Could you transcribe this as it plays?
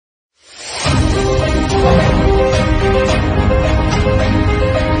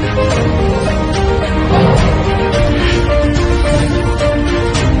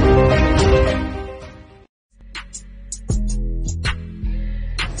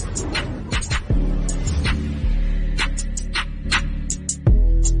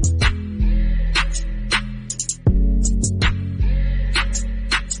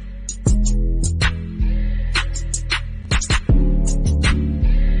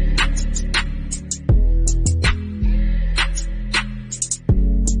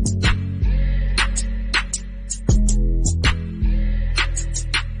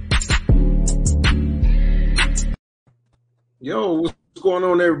going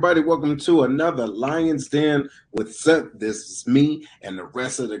on, everybody? Welcome to another Lion's Den with Seth. This is me and the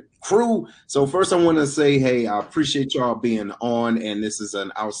rest of the crew. So first, I want to say, hey, I appreciate y'all being on, and this is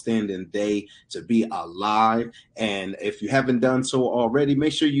an outstanding day to be alive. And if you haven't done so already,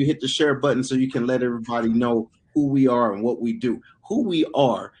 make sure you hit the share button so you can let everybody know who we are and what we do. Who we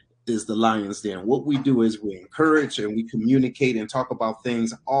are is the Lion's Den. What we do is we encourage and we communicate and talk about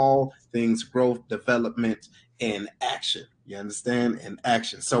things, all things growth, development, and action. You understand? And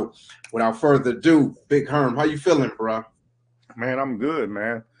action. So without further ado, Big Herm, how you feeling, bro? Man, I'm good,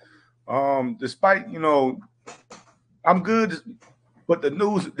 man. Despite, I'm good, but the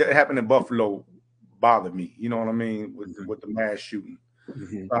news that happened in Buffalo bothered me, you know what I mean, with the mass shooting.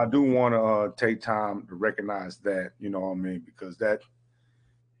 Mm-hmm. I do want to take time to recognize that, you know what I mean, because that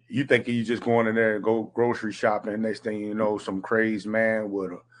you think you just going in there and go grocery shopping, next thing you know, some crazed man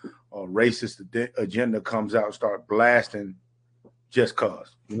with a racist agenda comes out and start blasting just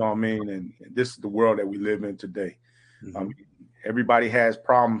cause, you know what I mean? And this is the world that we live in today. Mm-hmm. I mean, everybody has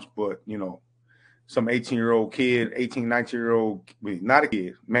problems, but, some 18-year-old kid, 19-year-old, not a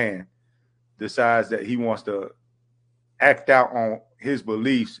kid, man, decides that he wants to act out on his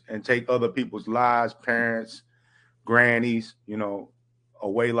beliefs and take other people's lives, parents, grannies,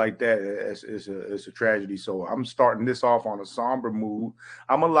 away like that. It's a tragedy. So I'm starting this off on a somber mood.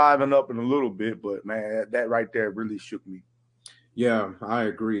 I'm aliven up in a little bit, but man, that right there really shook me. Yeah, I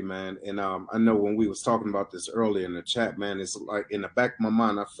agree, man. And I know when we was talking about this earlier in the chat, man, it's like in the back of my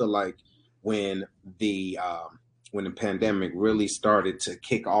mind, I feel like when the pandemic really started to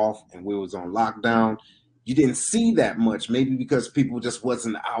kick off and we was on lockdown, you didn't see that much, maybe because people just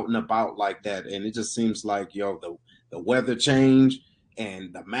wasn't out and about like that. And it just seems like, the weather changed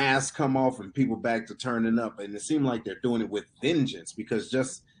and the masks come off and people back to turning up. And it seemed like they're doing it with vengeance because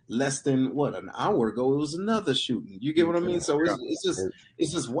just less than an hour ago, it was another shooting. You get what I mean? So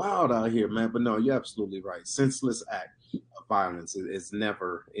it's just wild out here, man. But no, you're absolutely right. Senseless act of violence is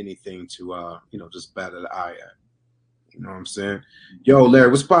never anything to just bat an eye at. You know what I'm saying? Yo, Larry,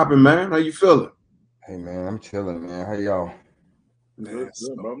 what's popping, man? How you feeling? Hey man, I'm chilling, man. How y'all? Man,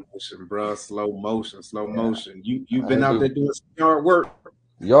 slow motion, bro. Slow motion. You've been out there doing some yard work.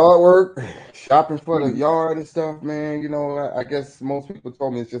 Yard work, shopping for the yard and stuff, man. I guess most people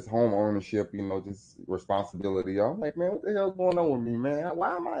told me it's just home ownership, just responsibility. I'm like, man, what the hell's going on with me, man?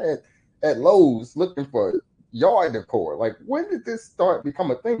 Why am I at Lowe's looking for yard decor? Like, when did this start become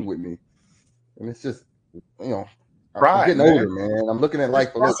a thing with me? And it's just, I'm getting older, man. I'm looking at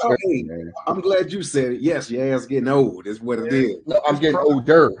life a little different, man. I'm glad you said it. Yes, your ass getting old is what it is. No, I'm getting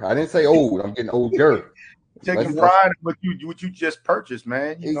older. I didn't say old. I'm getting older. Taking pride in what you just purchased,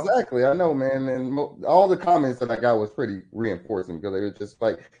 man. Exactly. I know, man. And all the comments that I got was pretty reinforcing because it was just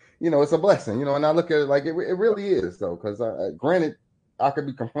like, it's a blessing, and I look at it like it really is, though. Because granted, I could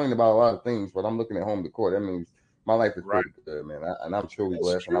be complaining about a lot of things, but I'm looking at home decor. That means my life is pretty good, man. And I'm truly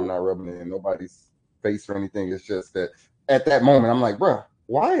blessed, and I'm not rubbing it in nobody's face or anything. It's just that at that moment, I'm like, bro,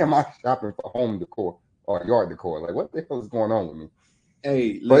 why am I shopping for home decor or yard decor? Like, what the hell is going on with me?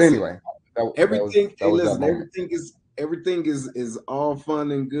 Hey, listen, but anyway, everything is all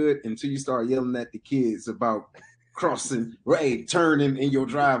fun and good until you start yelling at the kids about crossing, turning in your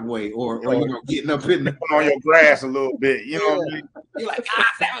driveway or getting up in on your grass a little bit. You know what I mean? You're like,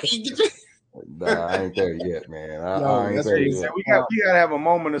 nah, I ain't there yet, man. I ain't there yet. We gotta have a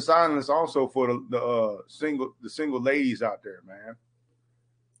moment of silence also for the single ladies out there, man.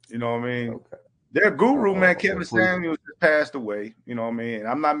 You know what I mean? Okay. Their guru, man, Kevin Samuels just passed away. You know what I mean?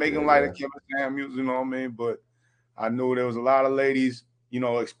 I'm not making light of Kevin Samuels, you know what I mean? But I knew there was a lot of ladies,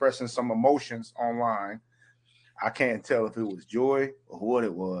 expressing some emotions online. I can't tell if it was joy or what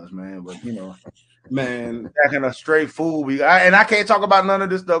it was, man. But man, acting a straight fool. And I can't talk about none of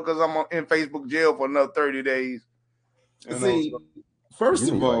this stuff because I'm in Facebook jail for another 30 days. See, first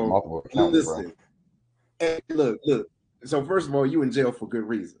of all, listen. Hey, look. So first of all, you in jail for good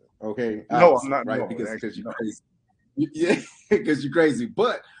reason. Okay. No, I'm not. Right. No, because you're crazy. Yeah, because you're crazy.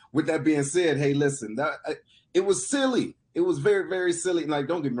 But with that being said, hey, listen, it was silly. It was very, very silly. Like,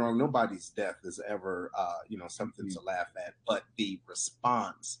 don't get me wrong, nobody's death is ever, something to laugh at. But the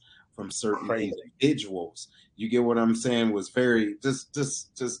response from certain individuals, you get what I'm saying, was very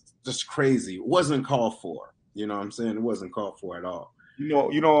just crazy. It wasn't called for. You know what I'm saying? It wasn't called for at all.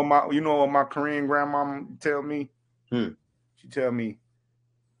 You know what my Korean grandma tell me? She tell me,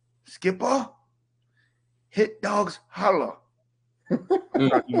 Skipper, hit dogs holler.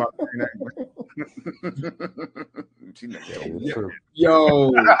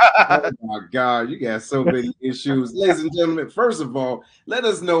 Yo, oh my God, you got so many issues. Ladies and gentlemen, first of all, let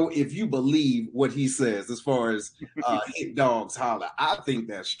us know if you believe what he says as far as hit dogs holler. I think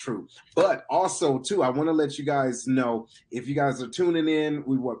that's true. But also, too, I want to let you guys know if you guys are tuning in,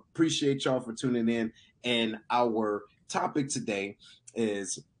 we would appreciate y'all for tuning in. And our topic today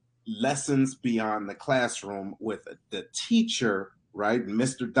is lessons beyond the classroom with the teacher, right,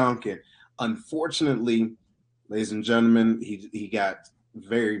 Mr. Duncan. Unfortunately, ladies and gentlemen, he got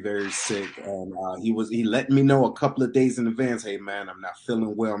very, very sick, and he let me know a couple of days in advance. Hey man, I'm not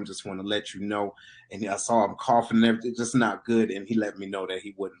feeling well. I'm just want to let you know. And I saw him coughing and everything, just not good. And he let me know that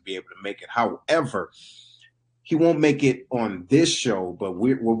he wouldn't be able to make it. However, he won't make it on this show. But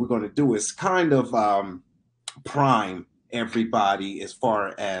what we're going to do is kind of prime everybody as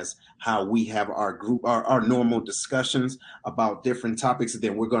far as how we have our group, our normal discussions about different topics, and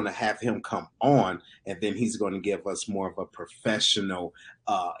then we're going to have him come on, and then he's going to give us more of a professional,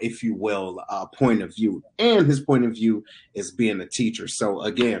 if you will, point of view. And his point of view is being a teacher. So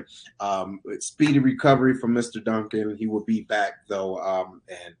again, speedy recovery from Mr. Duncan. He will be back though,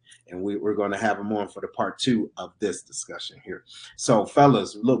 and we're going to have him on for the part 2 of this discussion here. So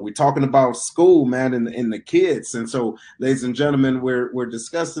fellas, look, we're talking about school, man, and the kids. And so, ladies and gentlemen, we're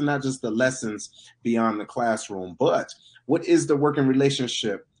discussing not just the lessons beyond the classroom, but what is the working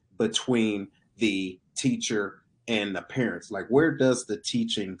relationship between the teacher and the parents? Like, where does the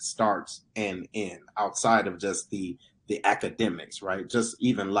teaching starts and end outside of just the academics, right? Just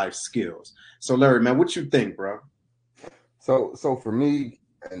even life skills. So Larry, man, what you think, bro? So for me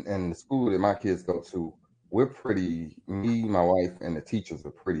and the school that my kids go to, we're pretty, me, my wife, and the teachers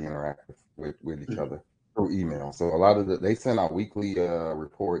are pretty interactive with each other through email. So a lot of they send out weekly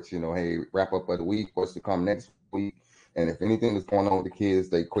reports, you know, hey, wrap up of the week, what's to come next week. And if anything is going on with the kids,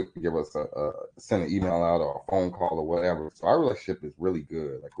 they quick to give us send an email out or a phone call or whatever. So our relationship is really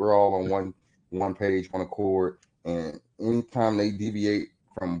good. Like, we're all on one page, one accord. And anytime they deviate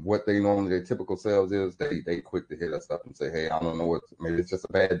from what they normally their typical selves is, they quick to hit us up and say, hey, I don't know what, maybe it's just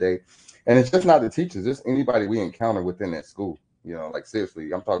a bad day. And it's just not the teachers, just anybody we encounter within that school. You know, like,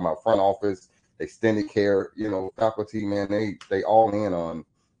 seriously, I'm talking about front office, extended care, you know, faculty, man, they all in on,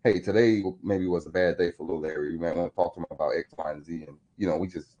 hey, today maybe was a bad day for little Larry. You might want to talk to him about X, Y, and Z. And, you know, we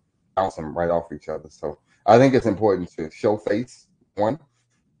just bounce them right off each other. So I think it's important to show face, one,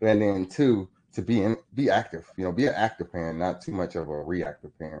 and then two, to be active, you know, be an active parent, not too much of a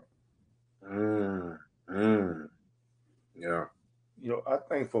reactive parent. Yeah. You know, I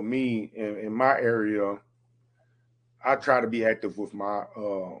think for me in my area, I try to be active with my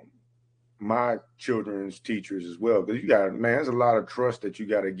my children's teachers as well, because you got, man, there's a lot of trust that you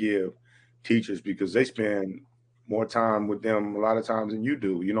got to give teachers, because they spend more time with them a lot of times than you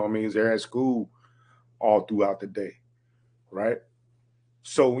do. You know what I mean? They're at school all throughout the day, right?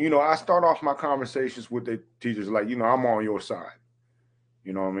 So, you know, I start off my conversations with the teachers like, you know, I'm on your side.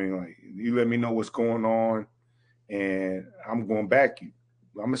 You know what I mean? Like, you let me know what's going on, and I'm going to back you.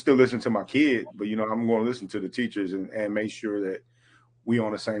 I'm going to still listen to my kid, but, you know, I'm going to listen to the teachers and make sure that we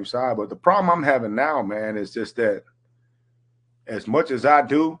on the same side. But the problem I'm having now, man, is just that as much as I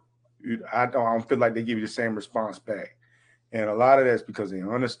do, I don't feel like they give you the same response back. And a lot of that's because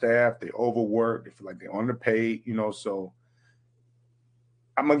they're understaffed, they overwork, they feel like they're underpaid, you know. So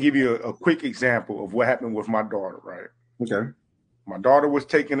I'm going to give you a quick example of what happened with my daughter, right? Okay. My daughter was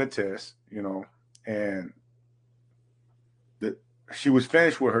taking a test, you know, and she was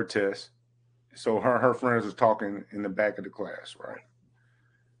finished with her test. So her friends was talking in the back of the class, right?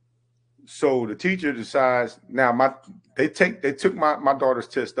 So the teacher decides, now they took my daughter's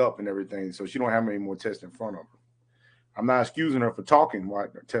test up and everything, so she don't have any more tests in front of her. I'm not excusing her for talking while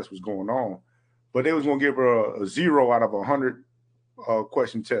the test was going on, but they was going to give her a 0 out of 100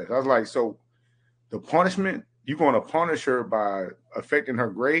 question test. I was like, so the punishment, you're going to punish her by affecting her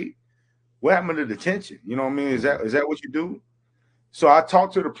grade? What happened to detention? You know what I mean? Is that what you do? So I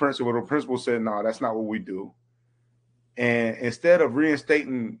talked to the principal. The principal said, no, that's not what we do. And instead of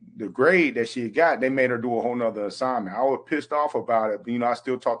reinstating the grade that she got, they made her do a whole nother assignment. I was pissed off about it, but, you know, I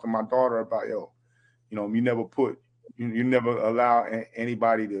still talk to my daughter about, you know, you never allow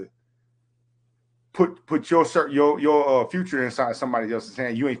anybody to put your future inside somebody else's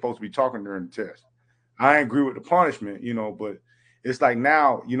hand. You ain't supposed to be talking during the test. I agree with the punishment, you know, but it's like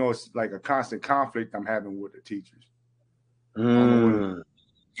now, you know, it's like a constant conflict I'm having with the teachers.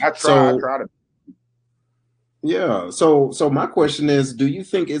 I try to. Yeah. So my question is, do you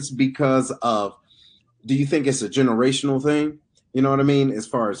think it's a generational thing? You know what I mean? As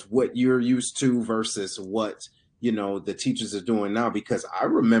far as what you're used to versus what the teachers are doing now, because I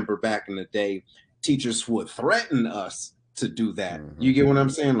remember back in the day, teachers would threaten us to do that. Mm-hmm. You get what I'm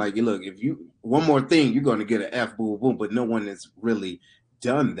saying? Like, look, if you one more thing, you're going to get an F, boom, boom. But no one has really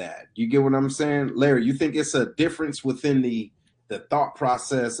done that. You get what I'm saying, Larry? You think it's a difference within the thought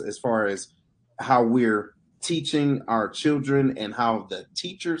process as far as how we're teaching our children and how the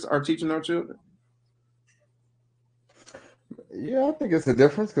teachers are teaching our children? Yeah, I think it's a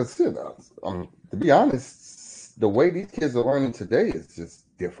difference because, to be honest, the way these kids are learning today is just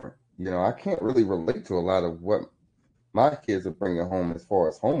different. I can't really relate to a lot of what my kids are bringing home as far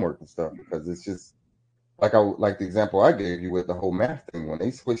as homework and stuff, because it's just like the example I gave you with the whole math thing. When they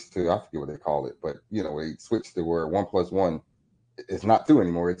switched to, I forget what they call it, but they switched to where 1+1 is not 2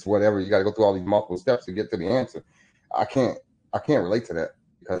 anymore. It's whatever. You got to go through all these multiple steps to get to the answer. I can't relate to that,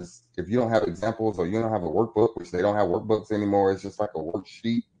 because if you don't have examples or you don't have a workbook, which they don't have workbooks anymore, it's just like a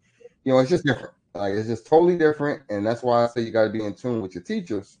worksheet. It's just different. Like, it's just totally different, and that's why I say you got to be in tune with your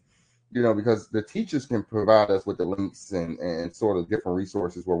teachers. Because the teachers can provide us with the links and sort of different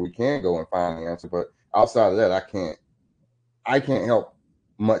resources where we can go and find the answer. But outside of that, I can't help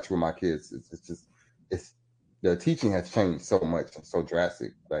much with my kids. It's the teaching has changed so much and so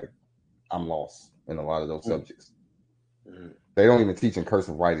drastic. Like, I'm lost in a lot of those subjects. Mm-hmm. They don't even teach in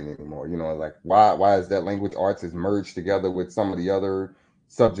cursive writing anymore. Like, why is that language arts is merged together with some of the other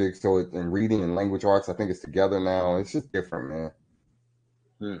subjects? So in reading and language arts, I think it's together now. It's just different, man.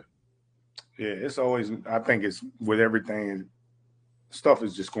 Hmm. Yeah, it's always, I think it's with everything, stuff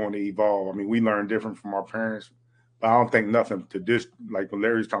is just going to evolve. I mean, we learn different from our parents, but I don't think nothing to this, like what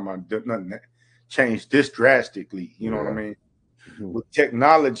Larry's talking about, nothing that changed this drastically. You know what I mean? Mm-hmm.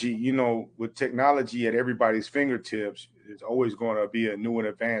 With technology at everybody's fingertips, it's always going to be a new and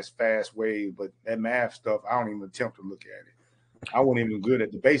advanced, fast way. But that math stuff, I don't even attempt to look at it. I wasn't even good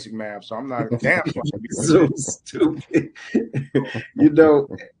at the basic math, so I'm not damn sure. So stupid.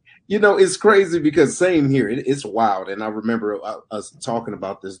 It's crazy because same here. It's wild. And I remember us talking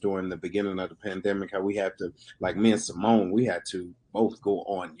about this during the beginning of the pandemic, how we had to, like me and Simone, we had to both go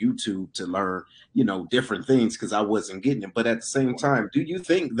on YouTube to learn, different things because I wasn't getting it. But at the same time, do you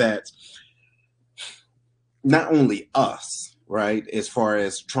think that not only us, right, as far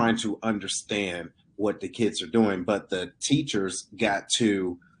as trying to understand what the kids are doing, but the teachers got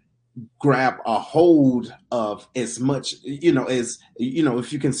to grab a hold of as much, as,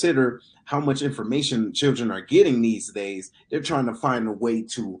 if you consider how much information children are getting these days, they're trying to find a way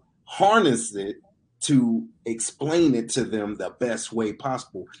to harness it, to explain it to them the best way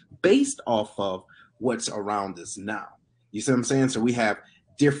possible based off of what's around us now. You see what I'm saying? So we have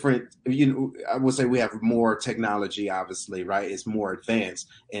different, I would say we have more technology, obviously, right? It's more advanced.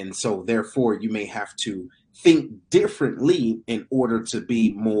 And so therefore you may have to think differently in order to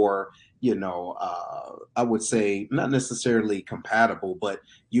be more, I would say not necessarily compatible, but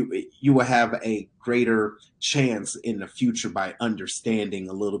you will have a greater chance in the future by understanding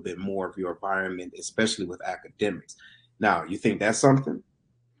a little bit more of your environment, especially with academics. Now, you think that's something?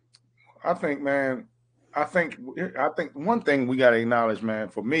 I think, man, I think one thing we got to acknowledge, man,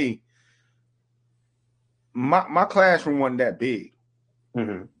 for me, my classroom wasn't that big.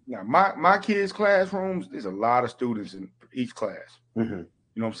 Mm-hmm. Now, my kids' classrooms, there's a lot of students in each class. Mm-hmm.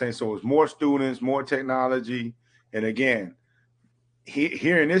 You know what I'm saying? So it's more students, more technology. And again,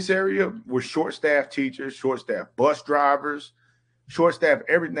 here in this area, we're short-staffed teachers, short-staffed bus drivers, short-staffed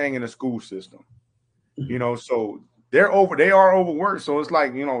everything in the school system. Mm-hmm. So they are overworked. So it's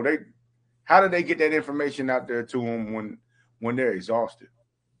like, how do they get that information out there to them when they're exhausted?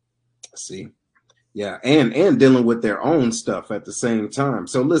 See. Yeah, and dealing with their own stuff at the same time.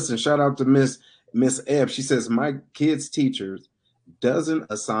 So listen, shout out to Miss Ebb. She says, my kids' teachers doesn't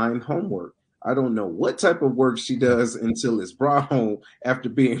assign homework. I don't know what type of work she does until it's brought home after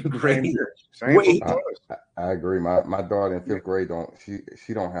being graded. Wait, I agree. My daughter in 5th grade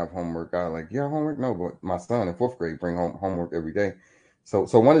she don't have homework. I like, yeah, homework. No, but my son in 4th grade bring home homework every day. So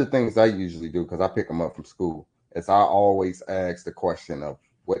one of the things I usually do, because I pick them up from school, is I always ask the question of,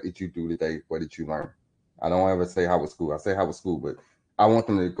 what did you do today? What did you learn? I don't ever say how was school. I say how was school, but I want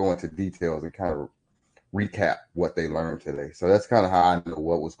them to go into details and kind of recap what they learned today. So that's kind of how I know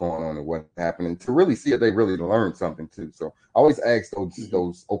what was going on and what happened, and to really see if they really learned something too. So I always ask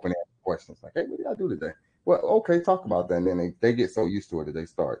those open questions like, hey, what did I do today? Well, okay, talk about that. And then they get so used to it that they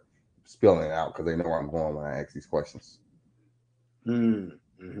start spilling it out because they know where I'm going when I ask these questions.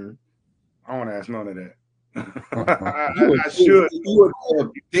 Mm-hmm. I don't want to ask none of that. I should. You a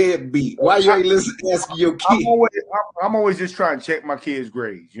deadbeat. Why you ain't listening? Asking your kid. I'm always just trying to check my kids'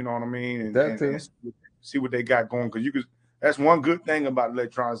 grades. You know what I mean? And see what they got going. Because that's one good thing about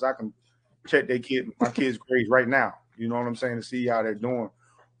electronics. I can check my kids' grades right now. You know what I'm saying? To see how they're doing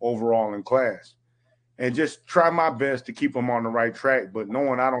overall in class. And just try my best to keep them on the right track. But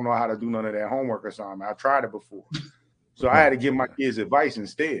knowing I don't know how to do none of that homework assignment, I tried it before. So I had to give my kids advice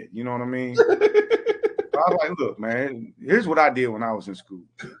instead. You know what I mean? I was like, look, man, here's what I did when I was in school.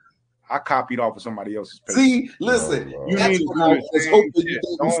 I copied off of somebody else's paper. See, listen, you that's need what I was hoping you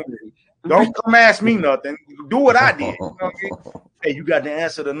don't come ask me nothing. Do what I did. You know what I mean? Hey, you got the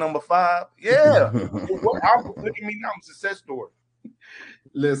answer to number 5? Yeah. Look at me now. I'm a success story.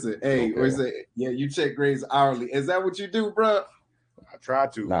 Listen, hey, yeah, you check grades hourly. Is that what you do, bro? I try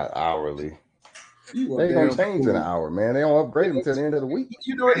to. Not hourly. They don't change in an hour, man. They don't upgrade them till the end of the week.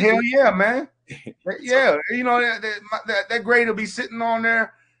 You know, hell yeah, man. Yeah, you know that grade will be sitting on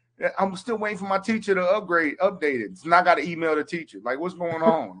there. I'm still waiting for my teacher to update it. And I got to email the teacher. Like, what's going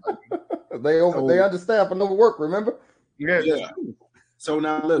on? They understaff and overwork. Remember? Yeah. So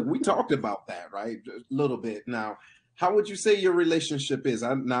now, look, we talked about that, right? A little bit. Now, how would you say your relationship is?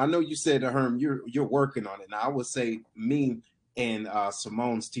 I know you said to Herm, you're working on it. Now, I would say me and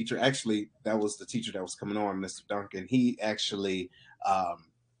Simone's teacher, actually, that was the teacher that was coming on, Mr. Duncan. He actually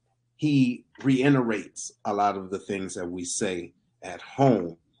he reiterates a lot of the things that we say at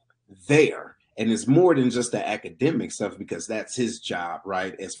home there. And it's more than just the academic stuff, because that's his job,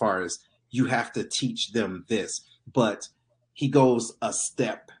 right? As far as you have to teach them this, but he goes a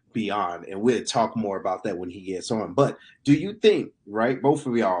step beyond, and we'll talk more about that when he gets on. But do you think, right, both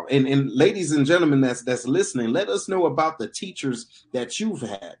of y'all, and ladies and gentlemen that's listening, let us know about the teachers that you've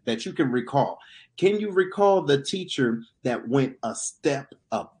had that you can recall. Can you recall the teacher that went a step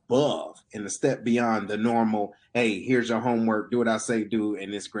above and a step beyond the normal, hey, here's your homework, do what I say do,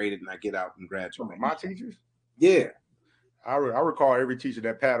 and it's graded, and I get out and graduate? My teachers? Yeah. I recall every teacher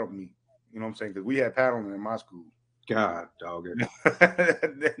that paddled me. You know what I'm saying? Because we had paddling in my school. God, dog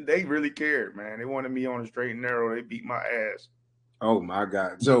it. They really cared, man. They wanted me on the straight and narrow. They beat my ass. Oh my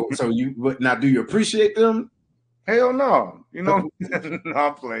God. So you now, do you appreciate them? Hell no. You know, no,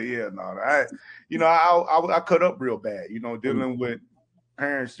 I'm playing. Yeah, no. I cut up real bad, you know, dealing with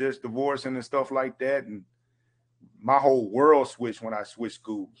parents just divorcing and stuff like that. And my whole world switched when I switched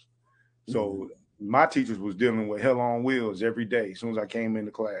schools. So my teachers was dealing with hell on wheels every day as soon as I came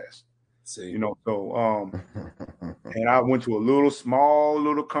into class. See. You know, so and I went to a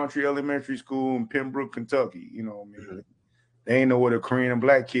small country elementary school in Pembroke, Kentucky. You know what I mean? They ain't know what a Korean and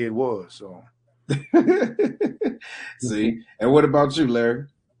black kid was. So see. And what about you, Larry?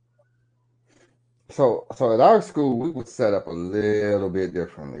 So at our school, we would set up a little bit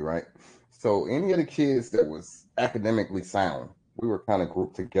differently, right? So any of the kids that was academically sound, we were kind of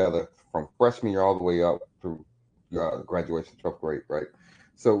grouped together from freshman year all the way up through graduation, 12th grade, right?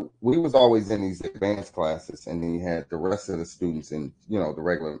 So we was always in these advanced classes, and then you had the rest of the students in, you know, the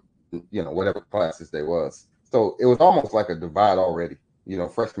regular, you know, whatever classes they was. So it was almost like a divide already, you know,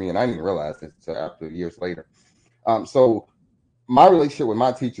 freshman year, and I didn't even realize it until after years later. So my relationship with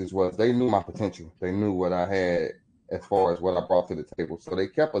my teachers was they knew my potential. They knew what I had as far as what I brought to the table. So they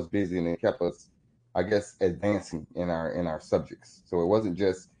kept us busy, and they kept us, I guess, advancing in our subjects. So it wasn't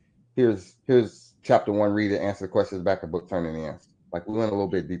just here's chapter 1, read it, answer the questions, back a book, turn in the answer. Like, we went a little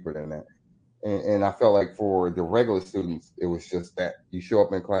bit deeper than that. And I felt like for the regular students, it was just that you show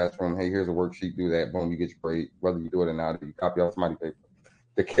up in classroom, hey, here's a worksheet, do that, boom, you get your grade, whether you do it or not, you copy off somebody's paper.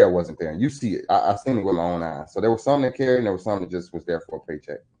 The care wasn't there. And you see it. I seen it with my own eyes. So there was some that cared, and there was some that just was there for a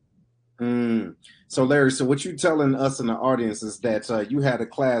paycheck. So Larry, so what you telling us in the audience is that you had a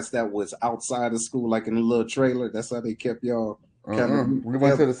class that was outside of school, like in a little trailer. That's how they kept y'all. We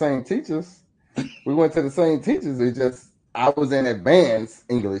went to the same teachers. It just I was in advanced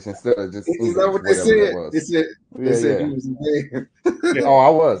English instead of just English. Is that what they said? They said you was in bed. Oh, I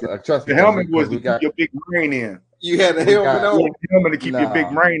was. Trust me. The helmet was to keep your big brain in. You had a helmet on. The helmet to keep your big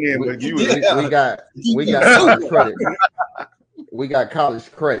brain in, but we got college credit. We got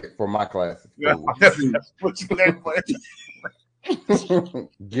college credit for my classes. Yeah,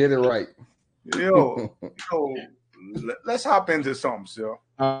 get it right. Yo, let's hop into something, sir.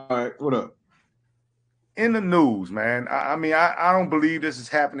 All right, what up? In the news, man. I mean, I don't believe this is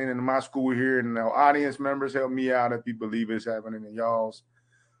happening in my school here, and the audience members help me out if you believe it's happening in y'all's.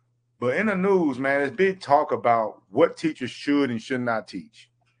 But in the news, man, there's big talk about what teachers should and should not teach.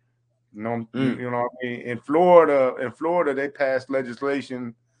 You know what I mean? In Florida, they passed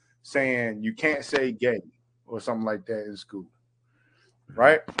legislation saying you can't say gay or something like that in school,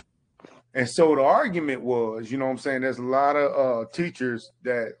 right? And so the argument was, you know what I'm saying, there's a lot of teachers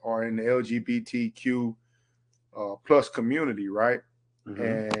that are in the LGBTQ plus community, right?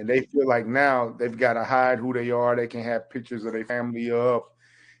 And they feel like now they've got to hide who they are. They can have pictures of their family up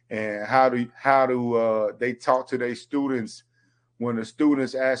and how do they talk to their students when the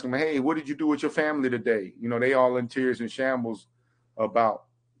students ask them, "Hey, what did you do with your family today?" You know, they all in tears and shambles about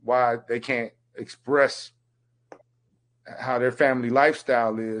why they can't express how their family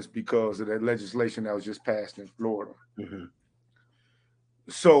lifestyle is because of that legislation that was just passed in Florida. Mm-hmm.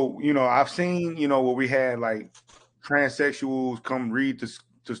 So, you know, I've seen, you know, where we had like transsexuals come read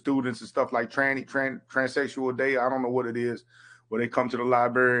to students and stuff like transsexual day. I don't know what it is, where they come to the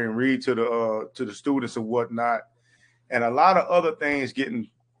library and read to the students and whatnot, and a lot of other things getting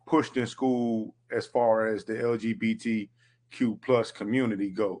pushed in school as far as the LGBTQ plus community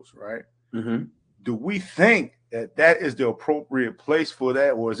goes, right? Mm-hmm. Do we think that is the appropriate place for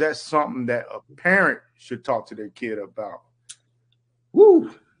that, or is that something that a parent should talk to their kid about?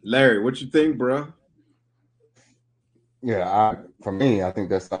 Woo, Larry, what you think, bro? Yeah, for me, I think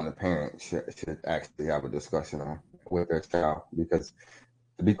that's something the parents should actually have a discussion on with their child, because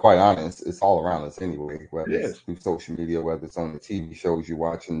to be quite honest, it's all around us anyway, whether it's through social media, whether it's on the TV shows you're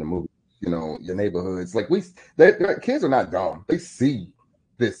watching, the movie, you know, your neighborhoods. Like kids are not dumb. They see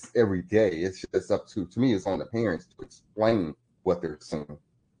this every day. It's just up to me, it's on the parents to explain what they're seeing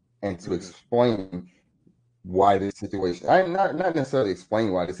and to explain why this situation. I'm not necessarily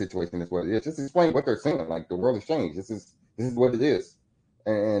explain why the situation is what it is. Just explain what they're seeing. Like, the world has changed. This is what it is,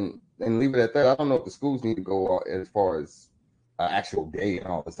 and leave it at that. I don't know if the schools need to go as far as actual day and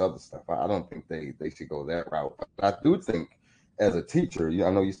all this other stuff. I don't think they should go that route. But I do think, as a teacher,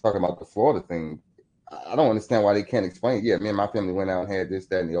 I know you're talking about the Florida thing. I don't understand why they can't explain. Yeah, me and my family went out and had this,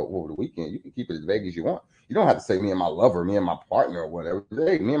 that, and the over the weekend. You can keep it as vague as you want. You don't have to say me and my lover, me and my partner, or whatever.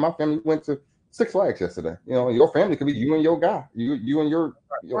 Hey, me and my family went to Six Flags yesterday. You know, your family could be you and your guy, you and your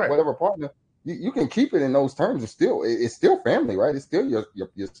whatever partner. You can keep it in those terms. It's still family, right? It's still your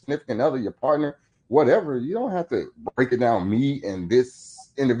significant other, your partner, whatever. You don't have to break it down, me and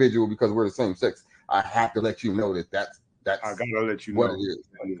this individual, because we're the same sex. I have to let you know that's I gotta let you what know it is.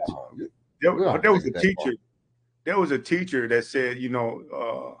 There was a teacher. There was a teacher that said, you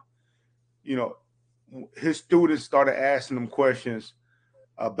know, his students started asking him questions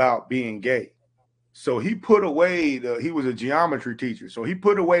about being gay. So he put away he was a geometry teacher. So he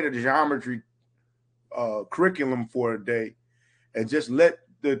put away the geometry curriculum for a day and just let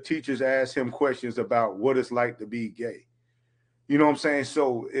the teachers ask him questions about what it's like to be gay. You know what I'm saying?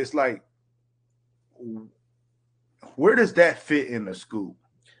 So it's like, where does that fit in the school?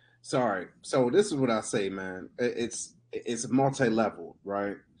 Sorry. So this is what I say, man. It's multi-level,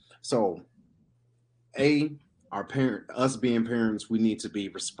 right? So, us being parents, we need to be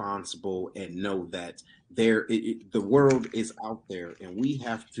responsible and know that the world is out there, and we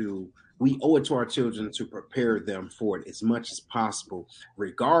owe it to our children to prepare them for it as much as possible,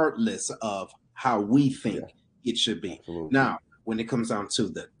 regardless of how we think it should be. Absolutely. Now, when it comes down to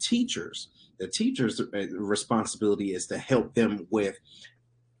the teachers' responsibility is to help them with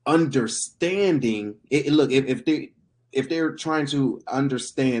understanding it. Look, if they're trying to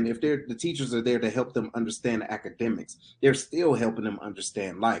understand, the teachers are there to help them understand academics, they're still helping them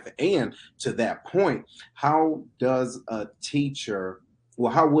understand life. And to that point, how would a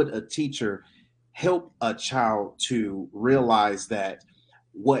teacher help a child to realize that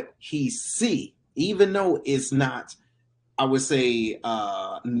what he see, even though it's not, I would say,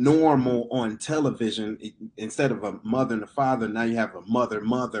 normal on television, instead of a mother and a father, now you have a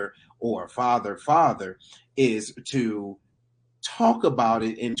mother, or a father, is to talk about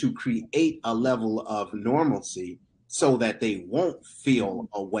it and to create a level of normalcy so that they won't feel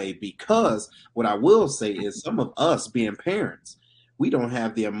away. Because what I will say is, some of us being parents, we don't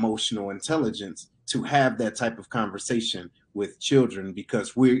have the emotional intelligence to have that type of conversation with children,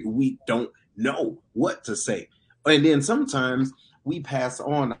 because we don't know what to say. And then sometimes we pass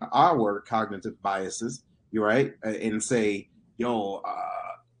on our cognitive biases, you're right, and say, yo,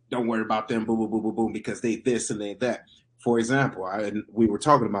 don't worry about them, boom, boom, boom, boom, boom, because they this and they that. For example, we were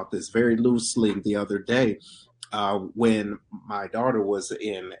talking about this very loosely the other day, when my daughter was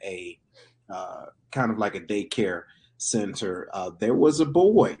in a kind of like a daycare center. There was a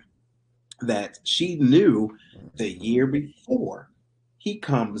boy that she knew the year before. He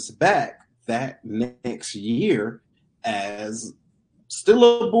comes back that next year as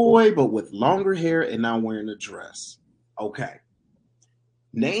still a boy, but with longer hair and now wearing a dress. Okay.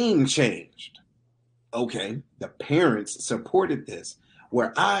 Name changed. Okay. The parents supported this.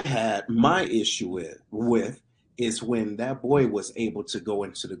 Where I had my issue with is when that boy was able to go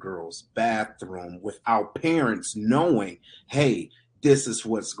into the girls' bathroom without parents knowing, hey, this is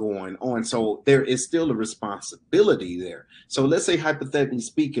what's going on. So there is still a responsibility there. So let's say, hypothetically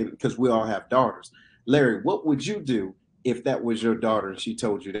speaking, because we all have daughters, Larry, what would you do if that was your daughter and she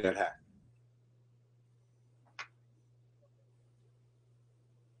told you that happened?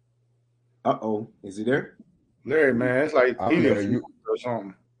 Uh-oh, is he there? Larry, man, it's like I'm there. You or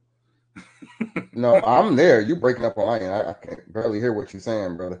something. no, I'm there. You breaking up on my end. I can't barely hear what you're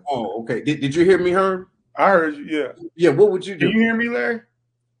saying, brother. Oh, okay. Did you hear me, Herm? I heard you. Yeah. Yeah. What would you do? Can you hear me, Larry?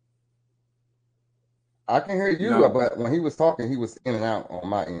 I can hear you, No. but when he was talking, he was in and out on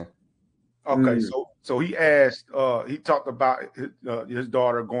my end. Okay, so he asked. He talked about his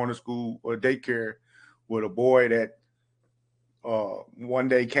daughter going to school or daycare with a boy that one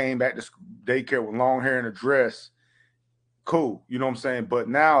day came back to daycare with long hair and a dress. Cool, you know what I'm saying? But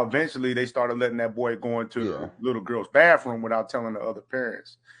now eventually they started letting that boy go into the little girl's bathroom without telling the other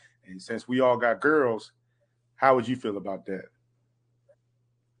parents. And since we all got girls, how would you feel about that?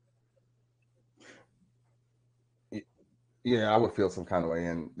 Yeah, I would feel some kind of way,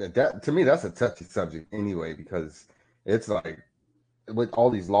 and that to me that's a touchy subject anyway, because it's like with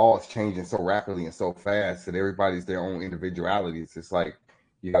all these laws changing so rapidly and so fast that everybody's their own individualities. It's like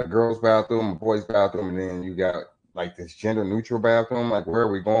you got a girls' bathroom, a boys' bathroom, and then you got like this gender neutral bathroom. Like, where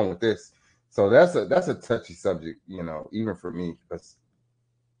are we going with this? So that's a touchy subject, you know, even for me, because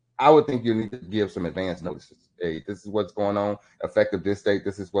I would think you need to give some advance notices. Hey, this is what's going on. Effective this date,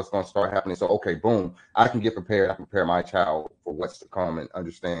 this is what's going to start happening. So, okay, boom, I can get prepared. I can prepare my child for what's to come and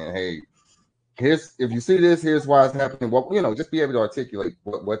understand, hey, here's, if you see this, here's why it's happening. Well, you know, just be able to articulate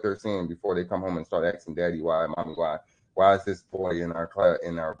what they're seeing before they come home and start asking daddy why, mommy why is this boy in our class,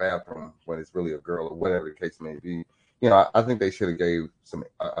 in our bathroom when it's really a girl, or whatever the case may be. You know, I think they should have gave some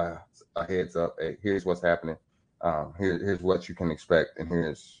a heads up. Hey, here's what's happening. Here's what you can expect, and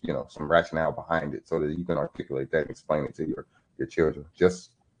here's, you know, some rationale behind it, so that you can articulate that and explain it to your children.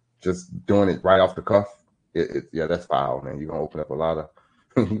 Just doing it right off the cuff, yeah, that's foul, man. You're gonna open up a lot of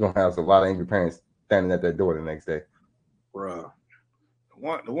you're gonna have a lot of angry parents standing at that door the next day. Bruh.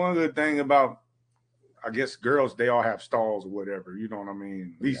 The one good thing about, I guess, girls, they all have stalls or whatever. You know what I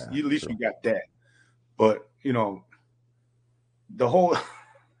mean? At least you got that. But you know, the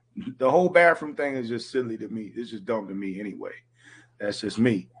whole bathroom thing is just silly to me. It's just dumb to me anyway. That's just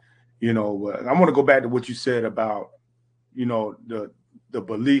me. You know, I want to go back to what you said about, you know, the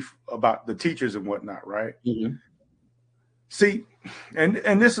belief about the teachers and whatnot, right? Mm-hmm. See,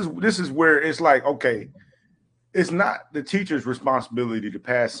 and this is where it's like, okay, it's not the teacher's responsibility to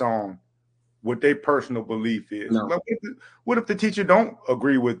pass on what their personal belief is. No. Like, what if the teacher don't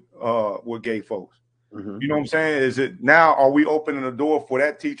agree with gay folks? Mm-hmm. You know what I'm saying? Is it now, are we opening the door for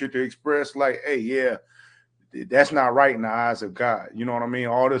that teacher to express like, hey, yeah, that's not right in the eyes of God. You know what I mean?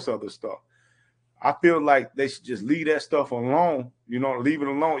 All this other stuff. I feel like they should just leave that stuff alone. You know, leave it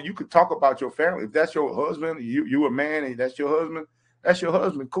alone. You could talk about your family. If that's your husband, you a man and that's your husband, that's your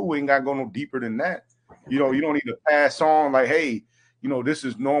husband. Cool. We ain't got to go no deeper than that. You know, you don't need to pass on like, hey, you know, this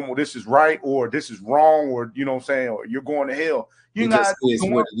is normal, this is right, or this is wrong, or, you know what I'm saying, or you're going to hell. You It just is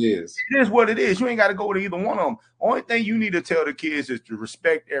what it is. It is what it is. You ain't got to go to either one of them. Only thing you need to tell the kids is to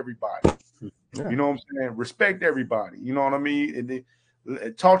respect everybody. Yeah. You know what I'm saying? Respect everybody. You know what I mean?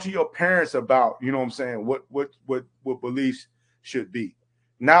 And talk to your parents about, you know what I'm saying, what beliefs should be.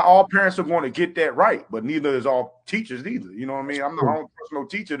 Not all parents are going to get that right, but neither is all teachers either. You know what I mean? I'm not a personal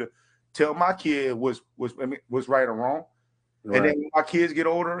teacher to tell my kid what's right or wrong. Right. And then when my kids get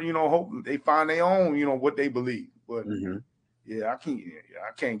older, you know, hope they find their own, you know, what they believe. But yeah,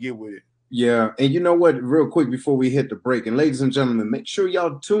 I can't get with it. Yeah, and you know what? Real quick before we hit the break, and ladies and gentlemen, make sure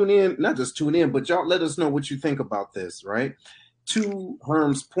y'all tune in. Not just tune in, but y'all let us know what you think about this, right? To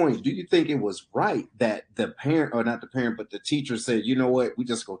Herm's point, do you think it was right that the parent, or not the parent, but the teacher said, you know what, we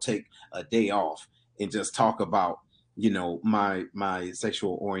just go take a day off and just talk about, you know, my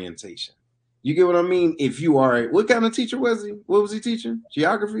sexual orientation? You get what I mean? If you are, what kind of teacher was he? What was he teaching?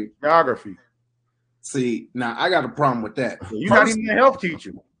 Geography? Geography. See, now I got a problem with that. You're not even a health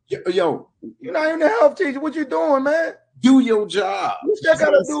teacher. Yo, you're not even a health teacher. What you doing, man? Do your job. What's that got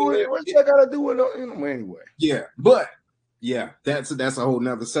to do with it? What's that got to do with it? You know, anyway. Yeah, but yeah, that's a whole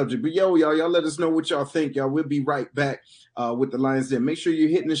nother subject. But y'all let us know what y'all think. Y'all, we'll be right back with the Lions Den. Make sure you're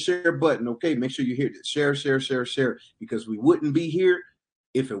hitting the share button, okay? Make sure you hit it. Share, because we wouldn't be here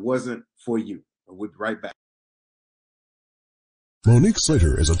if it wasn't for you. We'll be right back. Monique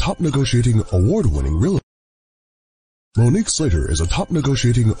Slater is a top negotiating award-winning real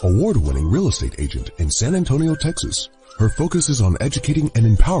estate agent in San Antonio, Texas. Her focus is on educating and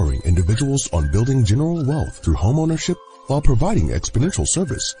empowering individuals on building general wealth through homeownership while providing exponential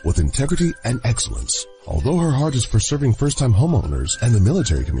service with integrity and excellence. Although her heart is for serving first-time homeowners and the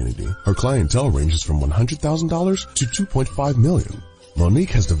military community, her clientele ranges from $100,000 to $2.5 million. Monique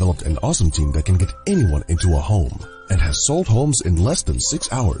has developed an awesome team that can get anyone into a home. and has sold homes in less than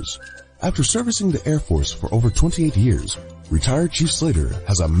 6 hours. After servicing the Air Force for over 28 years, retired Chief Slater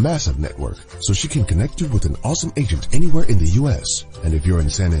has a massive network, so she can connect you with an awesome agent anywhere in the U.S. And if you're in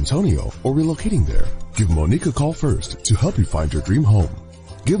San Antonio or relocating there, give Monique a call first to help you find your dream home.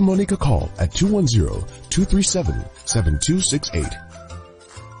 Give Monique a call at 210-237-7268.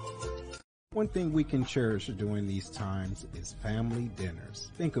 One thing we can cherish during these times is family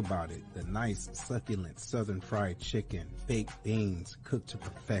dinners. Think about it, the nice, succulent southern fried chicken, baked beans cooked to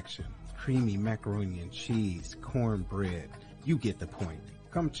perfection, creamy macaroni and cheese, cornbread. You get the point.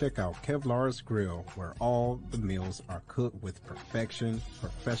 Come check out Kevlar's Grill, where all the meals are cooked with perfection,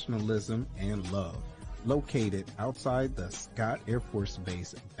 professionalism, and love. Located outside the Scott Air Force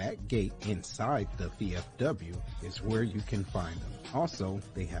Base back gate inside the VFW is where you can find them. Also,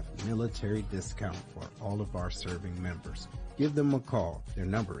 they have military discount for all of our serving members. Give them a call. Their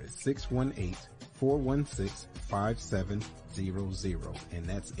number is 618-416-5700, and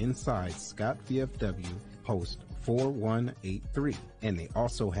that's inside Scott VFW Post 4183. And they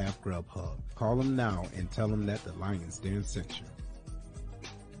also have Grubhub. Call them now and tell them that the Lions Den sent you.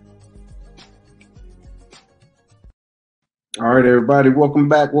 All right, everybody, welcome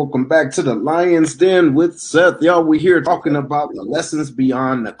back. Welcome back to the Lion's Den with Seth. Y'all, we're here talking about the lessons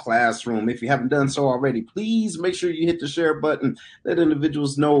beyond the classroom. If you haven't done so already, please make sure you hit the share button. Let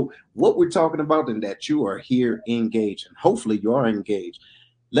individuals know what we're talking about and that you are here engaged. And hopefully you are engaged.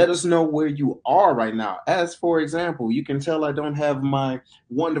 Let us know where you are right now. As for example, you can tell I don't have my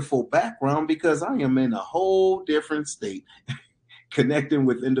wonderful background because I am in a whole different state. Connecting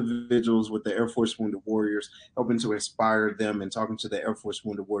with individuals with the Air Force Wounded Warriors, helping to inspire them and talking to the Air Force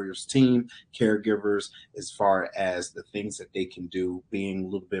Wounded Warriors team, caregivers, as far as the things that they can do, being a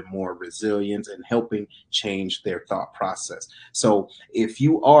little bit more resilient and helping change their thought process. So if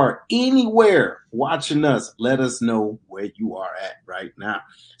you are anywhere watching us, let us know where you are at right now.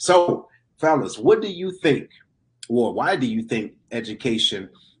 So, fellas, what do you think, or why do you think education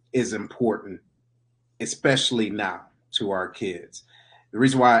is important, especially now, to our kids? The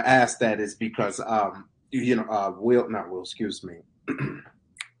reason why I asked that is because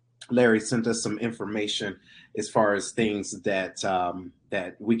Larry sent us some information as far as things that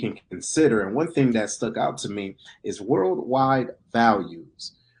that we can consider, and one thing that stuck out to me is worldwide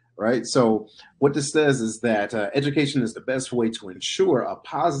values. Right. So what this says is that education is the best way to ensure a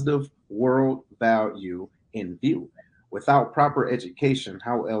positive world value in view. Without proper education,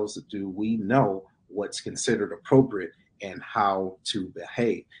 how else do we know what's considered appropriate and how to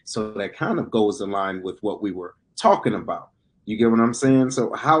behave? So that kind of goes in line with what we were talking about. You get what I'm saying?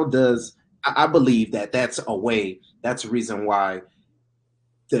 So how does, I believe that that's a reason why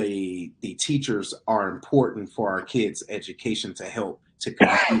the teachers are important for our kids' education, to help to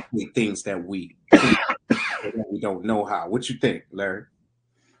communicate things that we don't know how. What you think, Larry?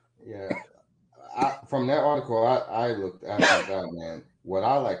 Yeah. From that article, I looked at that, man. What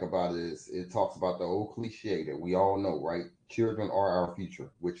I like about it is it talks about the old cliche that we all know, right? Children are our future,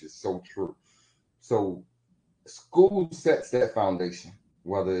 which is so true. So school sets that foundation,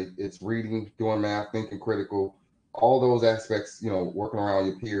 whether it's reading, doing math, thinking critical, all those aspects, working around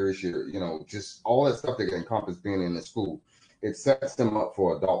your peers, just all that stuff that can encompass being in the school. It sets them up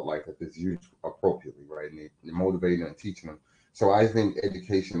for adult life if it's used appropriately, right? And they're motivating and teaching them. So I think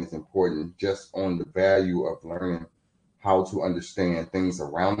education is important just on the value of learning how to understand things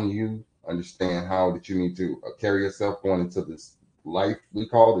around you, understand how that you need to carry yourself going into this life we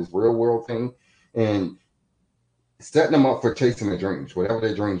call this real world thing, and setting them up for chasing their dreams, whatever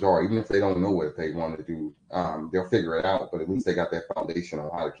their dreams are. Even if they don't know what they want to do, they'll figure it out, but at least they got that foundation on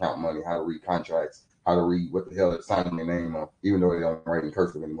how to count money, how to read contracts, how to read what the hell they're signing their name on, even though they don't write in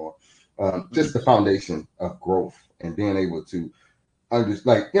cursive anymore. Just the foundation of growth and being able to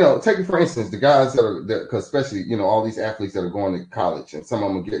take it for instance, the guys that are, because especially, all these athletes that are going to college and some of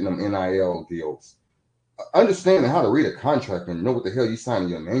them are getting them NIL deals, understanding how to read a contract and know what the hell you're signing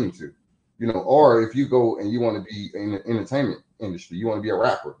your name to, or if you go and you want to be in the entertainment industry, you want to be a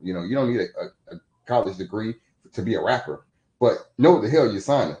rapper, you don't need a college degree to be a rapper, but know what the hell you're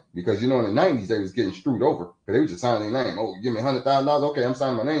signing, because, in the 90s, they was getting screwed over because they was just signing their name. Oh, give me $100,000. Okay, I'm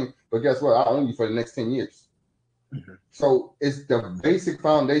signing my name. But guess what? I own you for the next 10 years. Mm-hmm. So it's the basic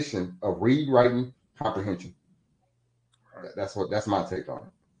foundation of read, writing, comprehension. That's my take on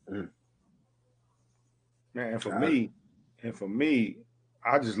it. Mm. Man, and for me,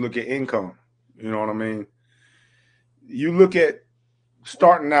 I just look at income. You know what I mean? You look at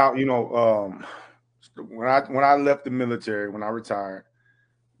starting out, when I left the military, when I retired,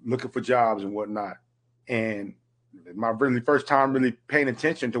 looking for jobs and whatnot, and my really first time really paying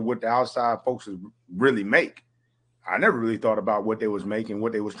attention to what the outside folks really make. I never really thought about what they was making,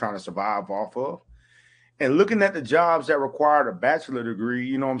 what they was trying to survive off of. And looking at the jobs that required a bachelor degree,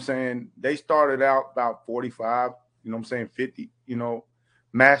 you know what I'm saying? They started out about 45, you know what I'm saying, 50, you know,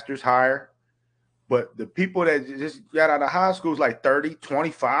 masters higher. But the people that just got out of high school is like 30,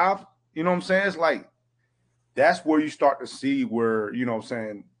 25, you know what I'm saying? It's like, that's where you start to see where, you know what I'm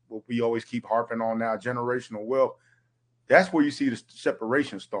saying, what we always keep harping on now, generational wealth. That's where you see the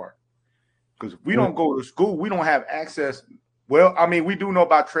separation start. Because if we don't go to school, we don't have access. Well, I mean, we do know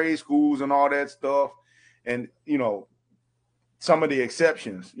about trade schools and all that stuff. And, you know, some of the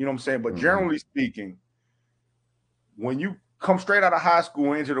exceptions, you know what I'm saying? But generally speaking, when you come straight out of high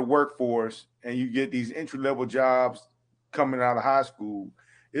school into the workforce and you get these entry-level jobs coming out of high school,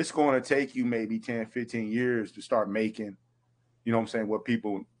 it's going to take you maybe 10, 15 years to start making, you know what I'm saying, what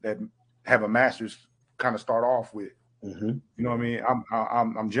people that have a master's kind of start off with. You know what I mean?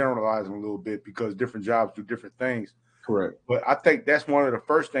 I'm generalizing a little bit because different jobs do different things. Correct. But I think that's one of the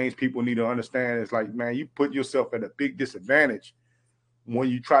first things people need to understand is like, man, you put yourself at a big disadvantage when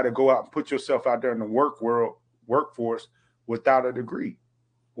you try to go out and put yourself out there in the workforce without a degree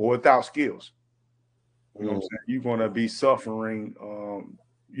or without skills. You know what I'm saying? You're going to be suffering.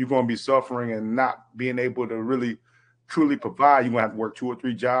 You're going to be suffering and not being able to really truly provide. You're going to have to work 2 or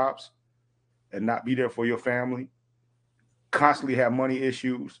 3 jobs and not be there for your family. Constantly have money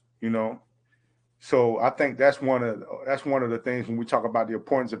issues, you know. So I think that's one of the things when we talk about the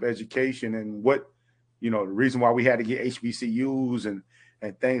importance of education and what, you know, the reason why we had to get HBCUs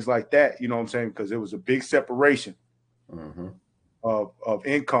and things like that, you know what I'm saying? Because there was a big separation of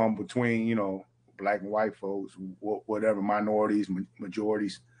income between, you know, black and white folks, whatever, minorities,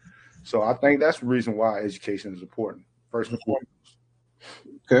 majorities. So I think that's the reason why education is important, first and foremost.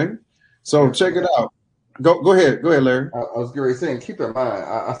 Okay. So check it out. Go ahead, Larry. I was going to say, keep in mind,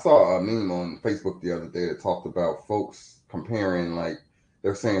 I saw a meme on Facebook the other day that talked about folks comparing, like,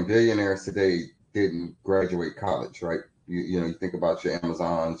 they're saying billionaires today didn't graduate college, right? You know, you think about your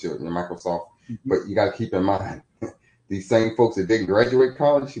Amazons, your Microsoft, but you got to keep in mind, these same folks that didn't graduate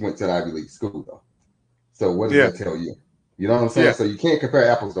college, went to the Ivy League school, though. So what does that tell you? You know what I'm saying? Yeah. So you can't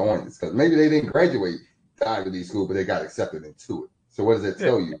compare apples to oranges, because maybe they didn't graduate the Ivy League school, but they got accepted into it. So what does that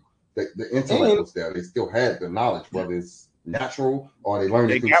tell you? The intellect was there. They still had the knowledge, whether it's natural or they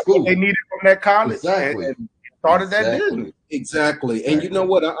learned it through school. What they needed from that college. Exactly. And started that business. Exactly. And you know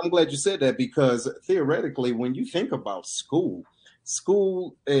what? I'm glad you said that, because theoretically, when you think about school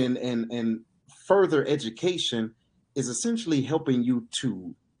and further education is essentially helping you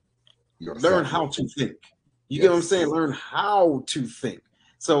to learn how to think. You get what I'm saying? Learn how to think.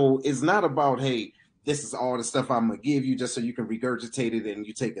 So it's not about, hey, this is all the stuff I'm gonna give you just so you can regurgitate it and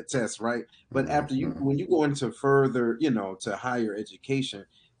you take a test, right? But after when you go into further, you know, to higher education,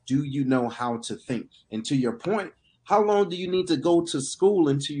 do you know how to think? And to your point, how long do you need to go to school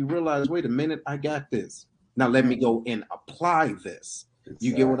until you realize, wait a minute, I got this. Now let me go and apply this.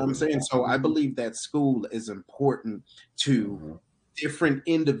 You get what I'm saying? So I believe that school is important to different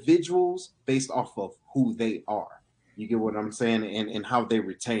individuals based off of who they are. You get what I'm saying, and how they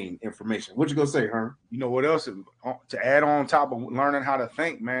retain information. What you gonna say, Herm? You know what else to add on top of learning how to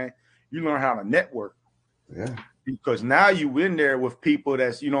think, man? You learn how to network. Yeah. Because now you in there with people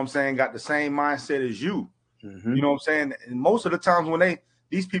that's, you know what I'm saying, got the same mindset as you. You know what I'm saying? And most of the times when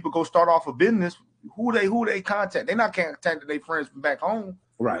these people go start off a business, who they contact? They're not contacting their friends from back home.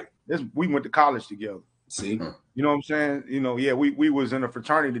 Right. We went to college together. See, you know what I'm saying? You know, yeah, we was in a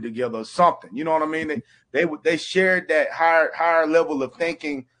fraternity together or something. You know what I mean? They shared that higher level of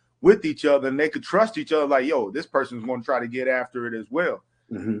thinking with each other, and they could trust each other. Like, yo, this person's going to try to get after it as well.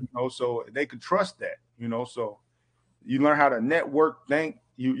 You know, so they could trust that. You know, so you learn how to network, think.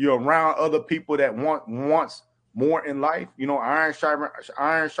 You're around other people that wants more in life. You know, iron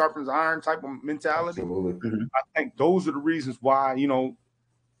sharpens iron type of mentality. I think those are the reasons why, you know,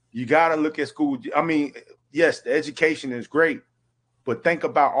 you got to look at school. I mean, yes, the education is great, but think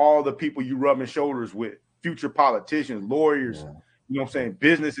about all the people you rubbing shoulders with, future politicians, lawyers, you know what I'm saying,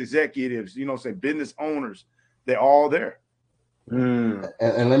 business executives, you know what I'm saying, business owners. They're all there. And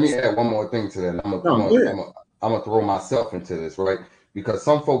let me add one more thing to that. I'm gonna throw myself into this, right? Because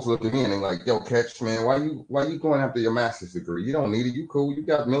some folks look at me and they're like, yo, Catch, man, why you going after your master's degree? You don't need it. You cool. You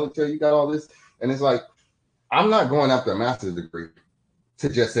got military. You got all this. And it's like, I'm not going after a master's degree to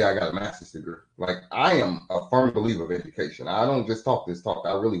just say I got a master's degree. Like, I am a firm believer of education. I don't just talk this talk.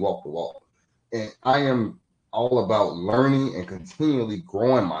 I really walk the walk. And I am all about learning and continually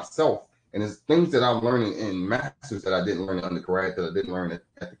growing myself. And it's things that I'm learning in master's that I didn't learn in undergrad, that I didn't learn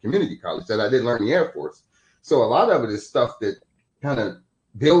at the community college, that I didn't learn in the Air Force. So a lot of it is stuff that kind of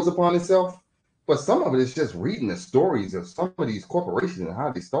builds upon itself. But some of it is just reading the stories of some of these corporations and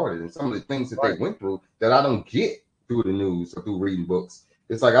how they started and some of the things that they went through that I don't get through the news or through reading books.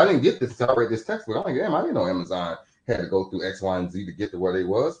 It's like I didn't get this until I read this textbook. I'm like, damn, I didn't know Amazon had to go through X, Y, and Z to get to where they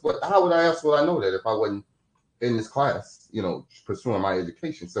was. But how would I else would I know that if I wasn't in this class, pursuing my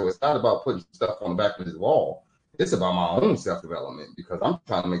education? So it's not about putting stuff on the back of this wall. It's about my own self-development because I'm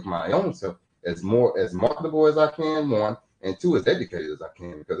trying to make my own self as marketable as I can, one, and two, as educated as I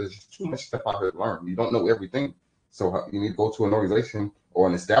can, because there's just too much stuff out here to learn. You don't know everything. So you need to go to an organization or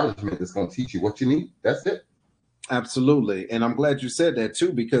an establishment that's going to teach you what you need. That's it. Absolutely. And I'm glad you said that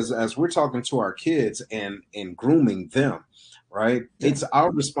too, because as we're talking to our kids and grooming them, right, it's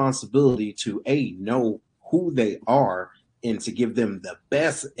our responsibility to know who they are and to give them the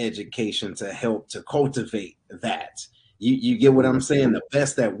best education to help to cultivate that. You get what I'm saying? The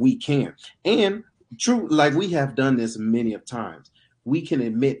best that we can. And true, like we have done this many of times, we can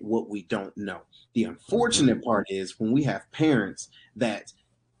admit what we don't know. The unfortunate part is when we have parents that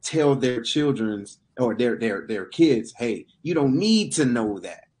tell their children's or their kids, hey, you don't need to know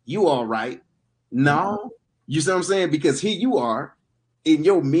that. You all right. No, you see what I'm saying? Because here you are in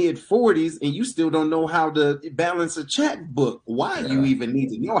your mid 40s and you still don't know how to balance a checkbook. Why you even need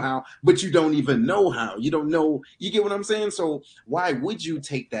to know how, but you don't even know how. You don't know. You get what I'm saying? So why would you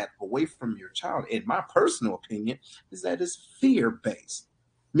take that away from your child? In my personal opinion, is that it's fear-based,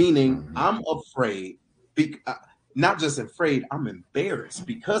 meaning I'm afraid, not just afraid, I'm embarrassed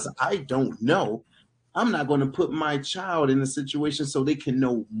because I don't know. I'm not going to put my child in a situation so they can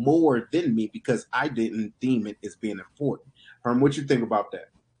know more than me because I didn't deem it as being important. What you think about that?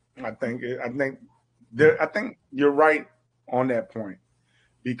 I think you're right on that point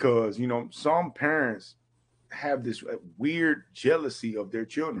because some parents have this weird jealousy of their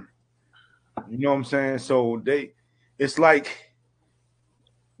children. You know what I'm saying? So it's like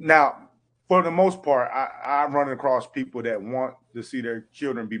now for the most part, I run across people that want to see their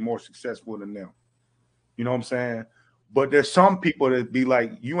children be more successful than them. You know what I'm saying? But there's some people that be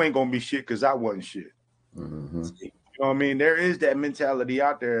like, you ain't gonna be shit because I wasn't shit. Mm-hmm. You know what I mean? There is that mentality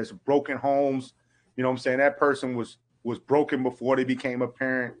out there. It's broken homes. You know what I'm saying? That person was broken before they became a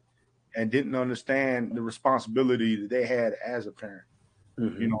parent and didn't understand the responsibility that they had as a parent.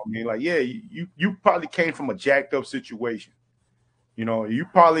 You know what I mean? Like, yeah, you probably came from a jacked up situation. You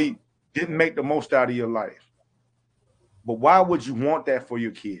probably didn't make the most out of your life. But why would you want that for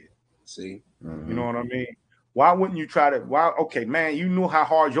your kid? See? You know what I mean? Why wouldn't you try to? Okay, man, you knew how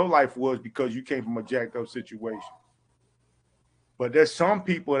hard your life was because you came from a jacked up situation. But there's some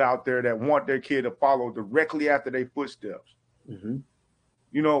people out there that want their kid to follow directly after their footsteps.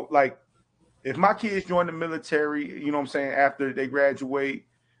 Like if my kids join the military, you know what I'm saying, after they graduate,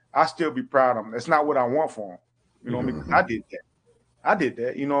 I still be proud of them. That's not what I want for them. You know what I mean? I did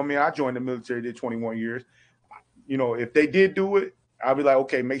that. You know what I mean? I joined the military, did 21 years. If they did do it, I'll be like,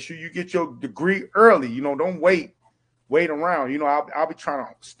 okay, make sure you get your degree early. Don't wait around. I'll be trying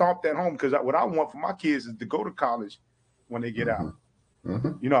to stomp that home because what I want for my kids is to go to college when they get out.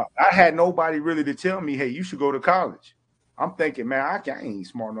 I had nobody really to tell me, hey, you should go to college. I'm thinking, man, I ain't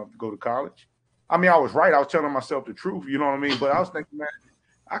smart enough to go to college. I mean, I was right. I was telling myself the truth. You know what I mean? But I was thinking, man,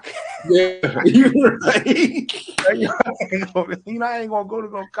 I can't. Yeah, you're right. I ain't gonna go to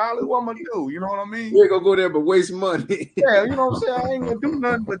college. What am I gonna do? You know what I mean? You ain't gonna go there but waste money. Yeah, you know what I'm saying? I ain't gonna do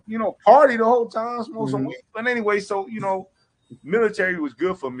nothing but party the whole time, smoke some weed. But anyway, so military was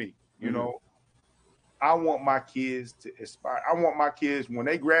good for me. I want my kids to aspire. I want my kids when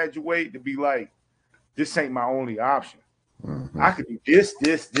they graduate to be like, this ain't my only option. I could do this,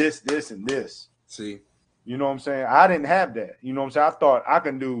 and this. See. You know what I'm saying? I didn't have that. You know what I'm saying? I thought I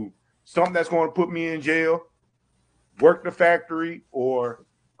can do something that's going to put me in jail, work the factory, or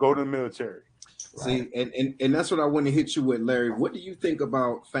go to the military. See, and that's what I want to hit you with, Larry. What do you think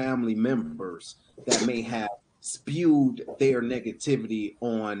about family members that may have spewed their negativity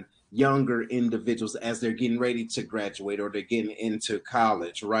on younger individuals as they're getting ready to graduate or they're getting into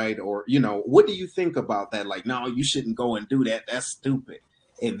college, right? Or, what do you think about that? Like, no, you shouldn't go and do that. That's stupid.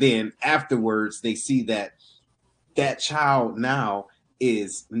 And then afterwards, they see that child now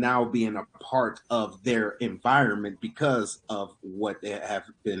is now being a part of their environment because of what they have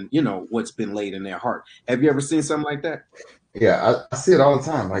been, what's been laid in their heart. Have you ever seen something like that? Yeah, I see it all the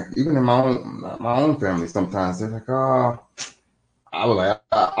time. Like even in my own family, sometimes they're like, "Oh," I was like,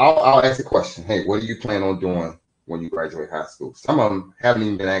 I'll ask a question. Hey, what do you plan on doing when you graduate high school? Some of them haven't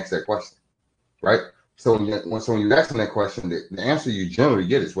even been asked that question, right? So when you ask them that question, the answer you generally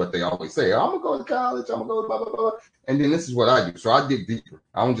get is what they always say. I'm gonna go to college. I'm gonna go to blah blah blah. And then this is what I do. So I dig deeper.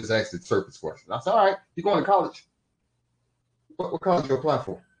 I don't just ask the surface question. I say, all right, you're going to college. What college you apply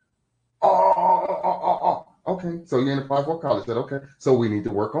for? Okay, so you're in the 5-4 college. Said, okay, so we need to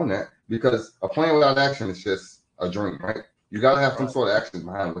work on that because a plan without action is just a dream, right? You got to have some sort of action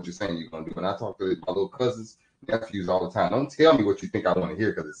behind what you're saying you're going to do. And I talk to my little cousins, nephews all the time. Don't tell me what you think I want to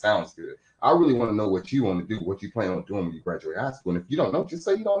hear because it sounds good. I really want to know what you want to do, what you plan on doing when you graduate high school. And if you don't know, just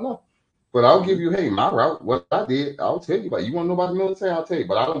say you don't know. But I'll give you, hey, my route, what I did, I'll tell you about. You want to know about the military, I'll tell you,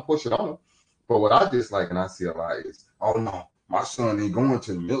 but I don't push it on them. But what I dislike and I see a lot is, oh no, my son ain't going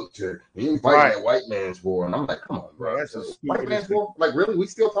to the military. He ain't fighting that white man's war. And I'm like, come on, bro. That's a white man's war? Like, really? We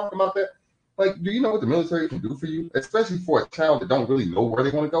still talking about that? Like, do you know what the military can do for you? Especially for a child that don't really know where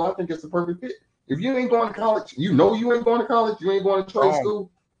they want to go. I think it's the perfect fit. If you ain't going to college, you know you ain't going to college, you ain't going to trade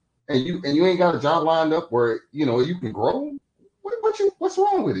school, and you ain't got a job lined up where you can grow. What's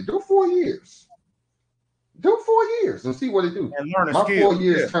wrong with it? Do 4 years. Do 4 years and see what it do. And learn a my skill. 4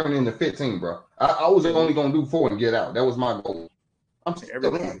 years turned into 15, bro. I was only gonna do 4 and get out. That was my goal. I'm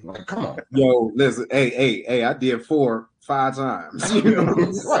still in. Like, come on. Yo, listen, hey, I did 4 5 times. You know,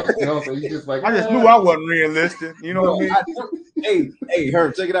 right? So you just like, I just knew I wasn't realistic. You know what I mean? Hey,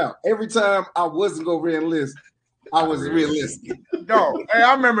 Herb, check it out. Every time I wasn't gonna re-enlist, I was realistic. No, hey,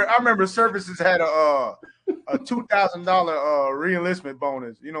 I remember services had a $2,000 re-enlistment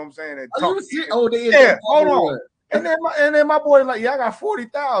bonus. You know what I'm saying? Hold on. And then my boy like, yeah, I got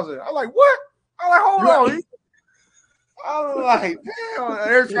 40,000. I'm like, what? I'm like, hold on. I'm like, damn.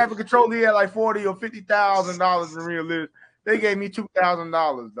 Air traffic control, he had like $40,000 or $50,000 in re-enlist. They gave me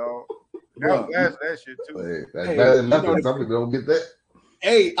 $2,000, dog. That's that shit too. Hey, that's better than nothing. Some people don't get that.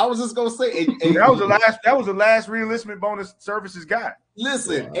 Hey, I was just gonna say, that was the last re-enlistment bonus services got.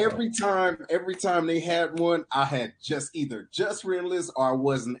 Listen, every time they had one, I had just re-enlist or I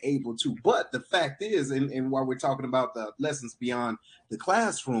wasn't able to. But the fact is, and while we're talking about the lessons beyond the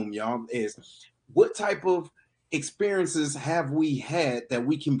classroom, y'all, is what type of experiences have we had that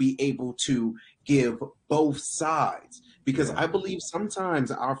we can be able to give both sides? Because I believe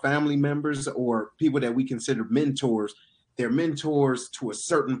sometimes our family members or people that we consider mentors, they're mentors to a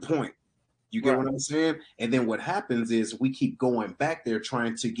certain point. You get what I'm saying? And then what happens is we keep going back there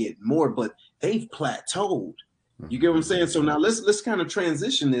trying to get more, but they've plateaued. You get what I'm saying? So now let's kind of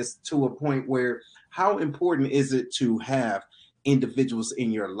transition this to a point where how important is it to have individuals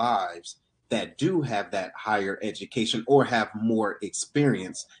in your lives that do have that higher education or have more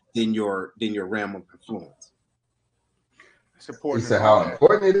experience than your realm of influence? It's important. You said how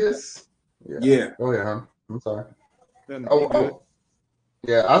important it is? Yeah. Go ahead, huh? I'm sorry.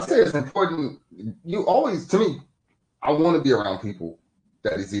 Yeah, I say it's important. You always, to me, I want to be around people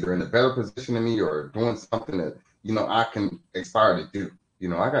that is either in a better position than me or doing something that, I can aspire to do.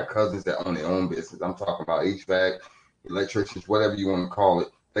 I got cousins that own their own business. I'm talking about HVAC, electricians, whatever you want to call it.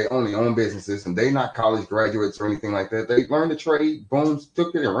 They own their own businesses and they not college graduates or anything like that. They learned the trade, boom,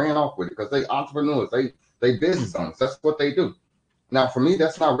 took it and ran off with it because they entrepreneurs, they business owners. That's what they do. Now, for me,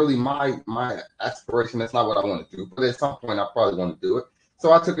 that's not really my aspiration. That's not what I want to do. But at some point, I probably want to do it.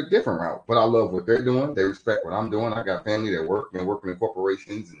 So I took a different route. But I love what they're doing. They respect what I'm doing. I got family that working in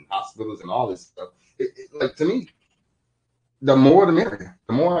corporations and hospitals and all this stuff. Like, to me, the more the merrier.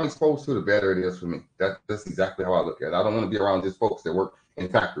 The more I'm exposed to, the better it is for me. That's exactly how I look at it. I don't want to be around just folks that work in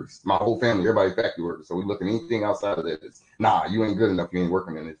factories. My whole family, everybody's factory workers. So we look at anything outside of that. It's, you ain't good enough. You ain't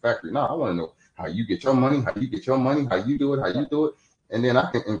working in this factory. I want to know how you get your money, how you do it, and then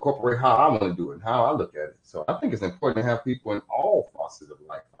I can incorporate how I want to do it, and how I look at it. So I think it's important to have people in all facets of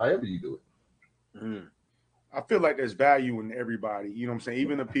life, however you do it. I feel like there's value in everybody. You know what I'm saying?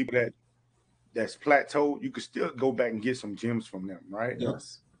 Even the people that's plateaued, you could still go back and get some gems from them, right?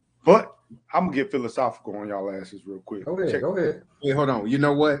 Yes. But I'm gonna get philosophical on y'all asses real quick. Go ahead. Wait, hold on. You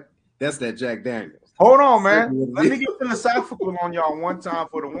know what? That's that Jack Daniels. Hold on, man. Let me get philosophical on y'all one time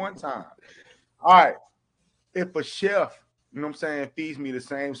for the one time. All right. If a chef, you know what I'm saying, feeds me the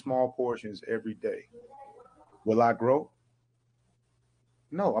same small portions every day, will I grow?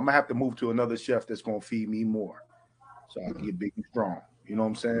 No, I'm gonna have to move to another chef that's gonna feed me more so I can get big and strong. You know what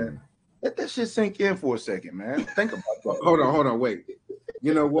I'm saying? Let that shit sink in for a second, man. Think about that. Hold on, wait.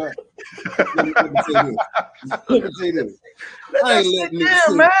 You know what? Let me say this. I ain't letting this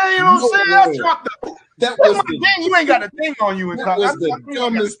man. You know what I'm saying? That was my thing. You ain't got a thing on you in college. That was the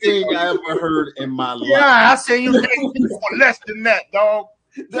dumbest thing I ever heard in my life. Yeah, I say you think for less than that, dog.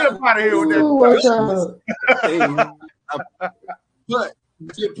 Get up out of here with that. But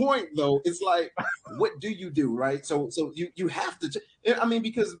to your point, though, it's like, what do you do, right? So you have to. I mean,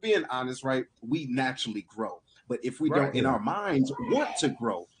 because being honest, right, we naturally grow. But if we don't, in our minds, want to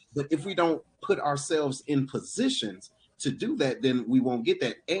grow, but if we don't put ourselves in positions to do that, then we won't get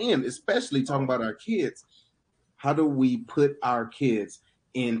that. And especially talking about our kids, how do we put our kids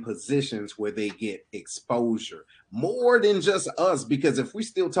in positions where they get exposure more than just us. Because if we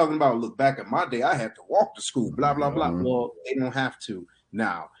still talking about, look, back in my day, I had to walk to school, blah, blah, blah. Well, they don't have to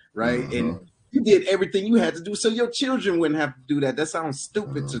now, right? And you did everything you had to do so your children wouldn't have to do that. That sounds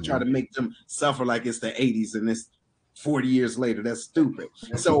stupid to try to make them suffer like it's the 80s and it's 40 years later. That's stupid.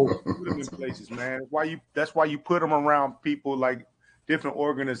 So places, man. That's why you put them around people like different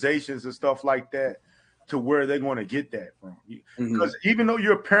organizations and stuff like that, to where they're going to get that from. Because even though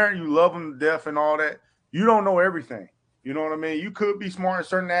you're a parent, you love them to death and all that, you don't know everything. You know what I mean? You could be smart in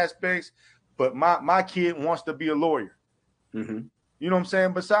certain aspects, but my kid wants to be a lawyer. You know what I'm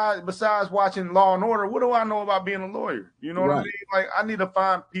saying? Besides watching Law and Order, what do I know about being a lawyer? You know what I mean? Like, I need to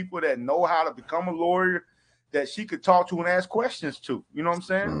find people that know how to become a lawyer that she could talk to and ask questions to. You know what I'm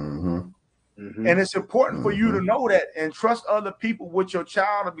saying? And it's important for you to know that and trust other people with your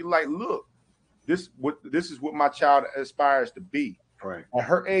child to be like, look, this is what my child aspires to be. Right. At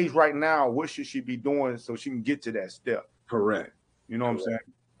her age right now, what should she be doing so she can get to that step? Correct. You know what I'm saying?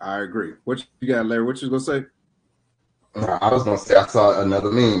 I agree. What you got, Larry? What you gonna say? I was gonna say I saw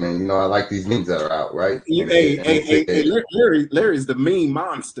another meme, and I like these memes that are out, right? Larry's the meme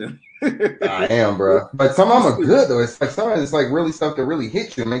monster. I am, bro. But some of them are good though. It's like sometimes it's like really stuff that really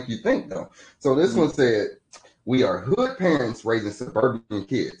hits you and make you think though. So this one said, "We are hood parents raising suburban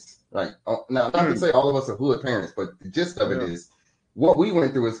kids." Right now, not to say all of us are hood parents, but the gist of it is what we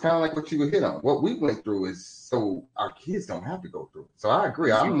went through is kind of like what you would hit on. What we went through is so our kids don't have to go through it. So I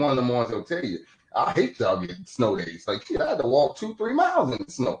agree. I'm one of the ones that'll tell you, I hate y'all getting snow days. Like, shit, I had to walk 2-3 miles in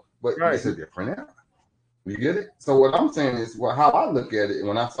the snow, but it's a different era. You get it? So what I'm saying is, well, how I look at it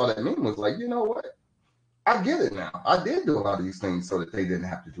when I saw that meme was like, you know what? I get it now. I did do a lot of these things so that they didn't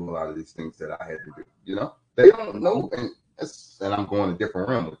have to do a lot of these things that I had to do. You know, they don't know, and I'm going a different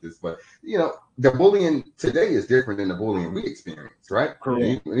realm with this, but the bullying today is different than the bullying we experienced, right?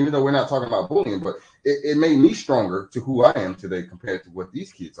 Correct. Even though we're not talking about bullying, but it made me stronger to who I am today compared to what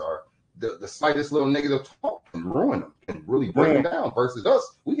these kids are. The slightest little negative talk can ruin them, can really bring them down. Versus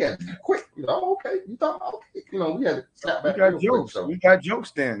us, we had to be quick. Okay, you thought, okay, we had to snap back. We got jokes. So. We got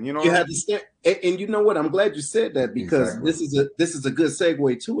jokes then. You had to stand, and you know what? I'm glad you said that because this is a good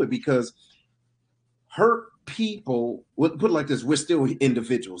segue to it because hurt people, we'll put it like this, we're still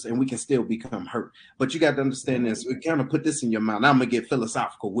individuals and we can still become hurt. But you got to understand this. We kind of put this in your mind. I'm going to get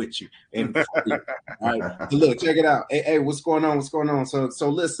philosophical with you. And all right. So look, check it out. Hey, what's going on? What's going on? So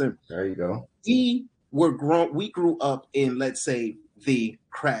listen. There you go. We grew up in, let's say, the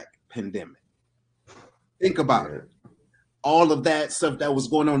crack pandemic. Think about it. All of that stuff that was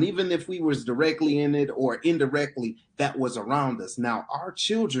going on, even if we was directly in it or indirectly, that was around us. Now, our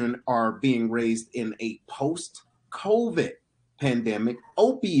children are being raised in a post-COVID pandemic,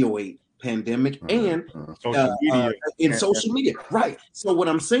 opioid pandemic, and social media. Right. So what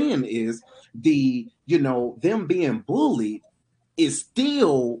I'm saying is them being bullied is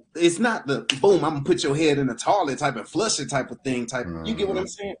still, it's not the boom, I'm gonna put your head in a toilet type of flush it type of thing you get what I'm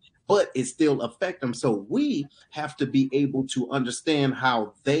saying? But it still affect them. So we have to be able to understand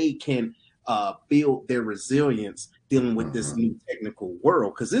how they can build their resilience dealing with this new technical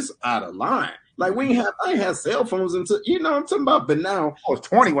world because it's out of line. Like I ain't had cell phones until what I'm talking about. But now I was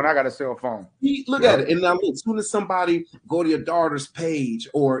 20 when I got a cell phone. Look at it, and now as soon as somebody go to your daughter's page,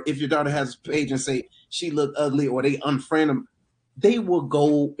 or if your daughter has a page and say she look ugly, or they unfriend them, they will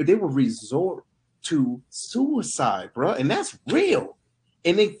resort to suicide, bro, and that's real.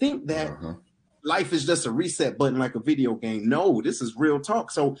 And they think that life is just a reset button like a video game. No, this is real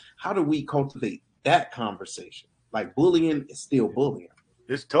talk. So how do we cultivate that conversation? Like bullying is still bullying.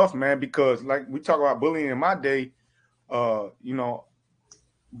 It's tough, man, because like we talk about bullying in my day, the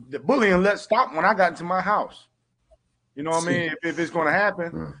bullying let stop when I got into my house. You know what I mean? If it's going to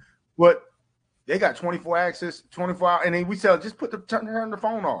happen. But they got 24 access, 24 hours. And then we tell, just turn the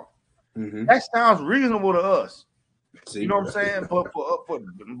phone off. That sounds reasonable to us. You know what I'm saying?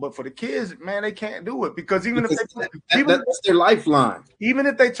 But for the kids, man, they can't do it because that's their lifeline. Even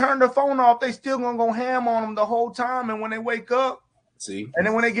if they turn the phone off, they still gonna go ham on them the whole time. And when they wake up, and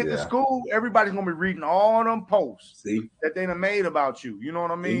then when they get to school, everybody's gonna be reading all them posts that they done made about you. You know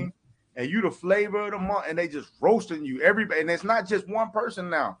what I mean? And you the flavor of the month, and they just roasting you. Everybody, and it's not just one person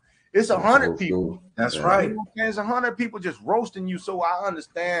now. It's 100 people. That's right. You know, it's 100 people just roasting you. So I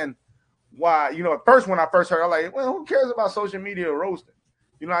understand why, at first when I first heard, I'm like, well, who cares about social media roasting?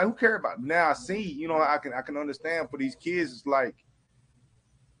 Who cares about it? Now I see, I can understand for these kids, it's like,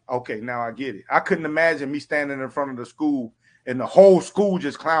 okay, now I get it. I couldn't imagine me standing in front of the school and the whole school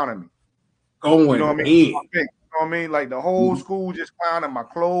just clowning me. You know what I mean? You know what I mean? Like the whole school just clowning my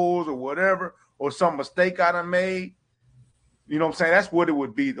clothes or whatever, or some mistake I done made. You know what I'm saying? That's what it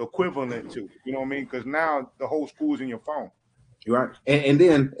would be the equivalent to. You know what I mean? Because now the whole school's in your phone. You're right. And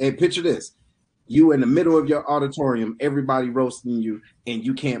then picture this. You in the middle of your auditorium, everybody roasting you, and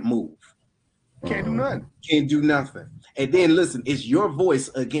you can't move. Can't do nothing. Can't do nothing. And then listen, it's your voice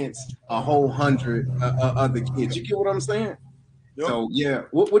against a whole 100 other kids. You get what I'm saying? Yep. So yeah,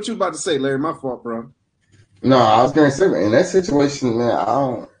 what you about to say, Larry? My fault, bro. No, I was gonna say, in that situation, man, I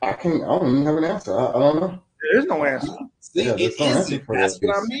don't even have an answer. I don't know. There is no answer. See, it isn't. That's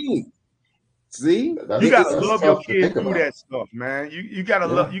what I mean. See, you gotta love your kid through that stuff, man. You gotta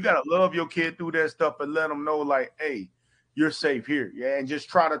love your kid through that stuff and let them know, like, hey, you're safe here, yeah, and just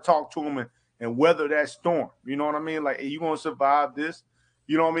try to talk to them and weather that storm. You know what I mean? Like, hey, you gonna survive this.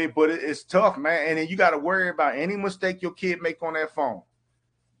 You know what I mean? But it's tough, man. And then you got to worry about any mistake your kid make on that phone.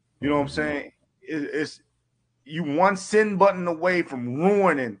 You know what I'm saying? It's you one send button away from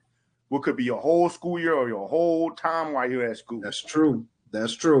ruining what could be your whole school year or your whole time while you're at school. That's true.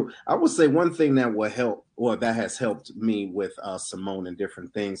 That's true. I would say one thing that will help, or that has helped me with Simone and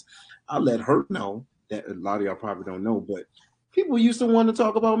different things, I'll let her know that a lot of y'all probably don't know, but people used to want to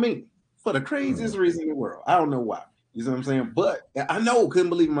talk about me for the craziest reason in the world. I don't know why. You know what I'm saying? But I know, couldn't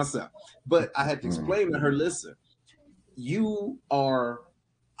believe it myself. But I had to explain to her, listen, you are,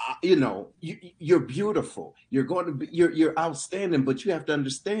 you're beautiful. You're going to be, you're outstanding, but you have to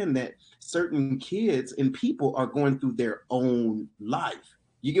understand that certain kids and people are going through their own life.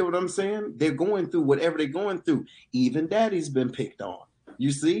 You get what I'm saying? They're going through whatever they're going through. Even daddy's been picked on,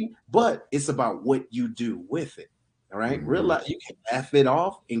 you see? But it's about what you do with it. All right. Realize you can laugh it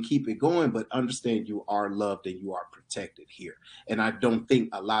off and keep it going, but understand you are loved and you are protected here. And I don't think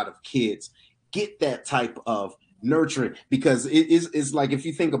a lot of kids get that type of nurturing, because it's like, if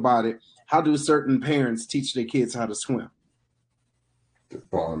you think about it, how do certain parents teach their kids how to swim?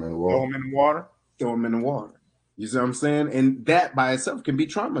 Throw them in the water. Throw them in the water. You see what I'm saying? And that by itself can be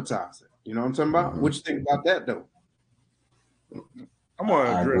traumatizing. You know what I'm talking about? What you think about that, though? I'm going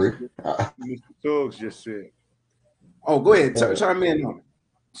to address what Mr. Suggs just said. Oh, go ahead. Chime in on it.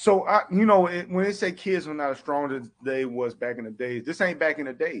 So, when they say kids are not as strong as they was back in the days, this ain't back in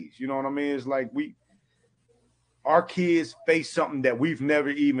the days. You know what I mean? It's like our kids face something that we've never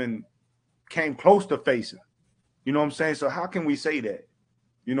even came close to facing. You know what I'm saying? So how can we say that?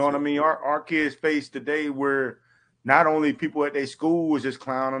 You know what I mean? Our kids face today where not only people at their school is just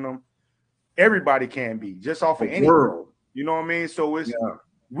clowning them, everybody can be just off of any world. You know what I mean? So it's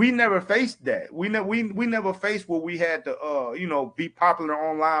we never faced that. We never faced where we had to be popular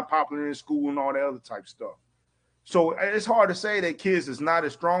online, popular in school, and all that other type of stuff. So it's hard to say that kids is not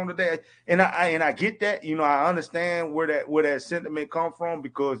as strong today. And I get that. You know, I understand where that sentiment come from,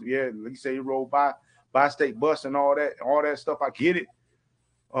 because like you say, you rode by state bus and all that stuff. I get it.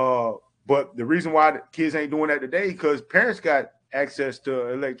 But the reason why the kids ain't doing that today, because parents got access to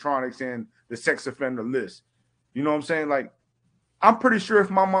electronics and the sex offender list. You know what I'm saying? Like, I'm pretty sure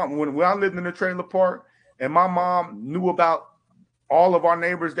if my mom, when I lived in the trailer park and my mom knew about all of our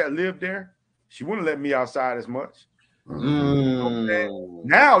neighbors that lived there, she wouldn't let me outside as much.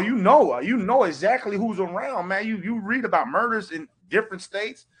 Now you know exactly who's around, man. You read about murders in different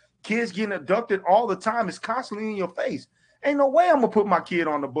states, kids getting abducted all the time. It's constantly in your face. Ain't no way I'm gonna put my kid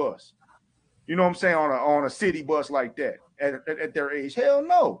on the bus. You know what I'm saying, on a city bus like that at their age. Hell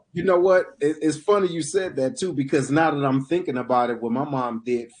no. You know what? It's funny you said that too, because now that I'm thinking about it, what my mom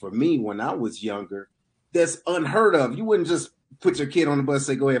did for me when I was younger, that's unheard of. You wouldn't just put your kid on the bus and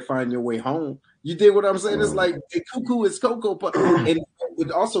say, go ahead, find your way home. You did what I'm saying? It's like a cuckoo is cocoa. And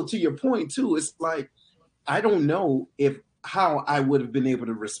also, to your point too, it's like, I don't know how I would have been able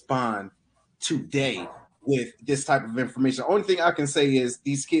to respond today with this type of information. The only thing I can say is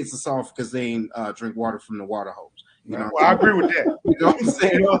these kids are soft because they ain't drink water from the water hose. You know, I agree with that. You know what I'm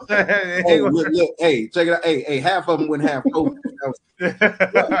saying? You know what I'm saying? Look, hey, check it out. Hey, half of them wouldn't have COVID.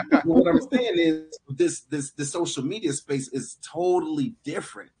 What I'm saying is this social media space is totally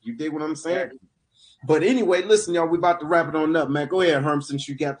different. You dig what I'm saying? But anyway, listen, y'all, we about to wrap it on up, man. Go ahead, Herm, since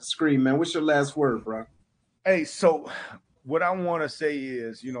you got the screen, man. What's your last word, bro? Hey, so what I want to say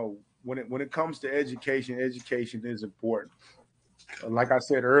is, when it comes to education is important. Like I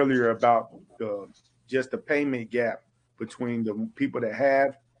said earlier about just the payment gap between the people that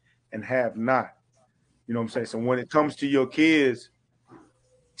have and have not. You know what I'm saying? So when it comes to your kids,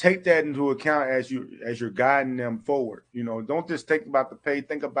 take that into account as you're guiding them forward. Don't just think about the pay.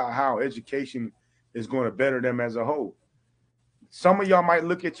 Think about how education is going to better them as a whole. Some of y'all might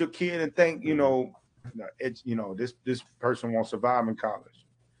look at your kid and think, this person won't survive in college,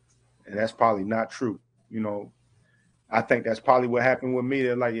 and that's probably not true. I think that's probably what happened with me.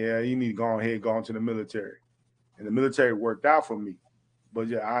 They're like, yeah, you need to go into the military. and the military worked out for me. But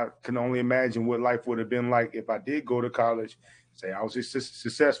yeah, I can only imagine what life would have been like if I did go to college. Say I was just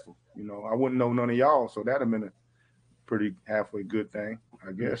successful. You know, I wouldn't know none of y'all, so that'd have been a pretty halfway good thing,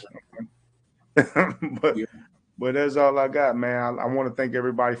 I guess. but Yeah. but that's all I got, man. I want to thank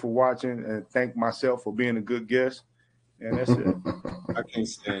everybody for watching and thank myself for being a good guest. And that's it. I can't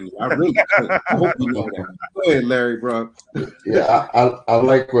stand you. I really could. I hope you know that. Go ahead, Larry, bro. Yeah, I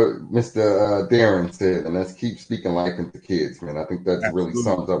like what Mr. Darren said, and let's keep speaking life into kids, man. I think that really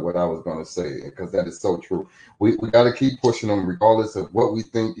sums up what I was going to say, because that is so true. We got to keep pushing them, regardless of what we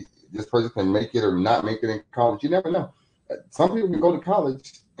think this person can make it or not make it in college. You never know. Some people can go to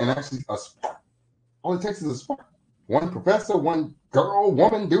college and actually a spark. All it takes is a spark. One professor, one girl,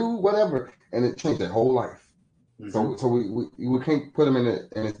 woman, dude, whatever, and it changed their whole life. Mm-hmm. So we can't put them in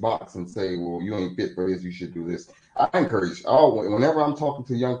this box and say, well, you ain't fit for this, you should do this. I encourage whenever I'm talking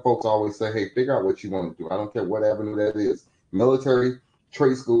to young folks, I always say, hey, figure out what you want to do. I don't care what avenue that is. Military,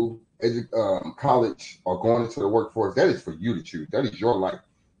 trade school, college, or going into the workforce. That is for you to choose. That is your life.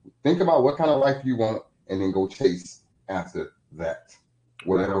 Think about what kind of life you want and then go chase after that.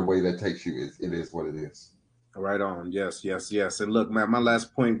 Whatever way that takes you, it is what it is. Right on. Yes. And look, man, my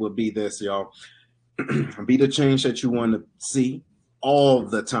last point would be this, y'all. Be the change that you want to see all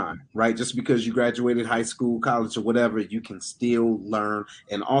the time, right? Just because you graduated high school, college, or whatever, you can still learn.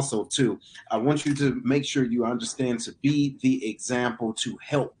 And also, too, I want you to make sure you understand to be the example to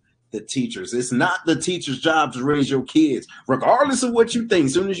help the teachers. It's not the teacher's job to raise your kids, regardless of what you think.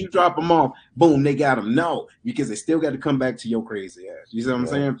 As soon as you drop them off, boom, they got them. No, because they still got to come back to your crazy ass. You see what I'm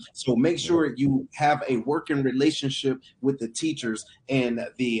saying? So make sure you have a working relationship with the teachers and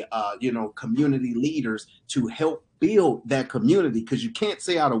the community leaders to help build that community, because you can't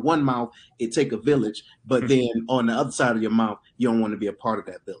say out of one mouth it take a village, but then on the other side of your mouth you don't want to be a part of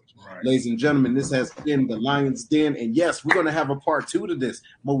that village. Right. Ladies and gentlemen, this has been the Lion's Den, and yes, we're going to have a part 2 to this.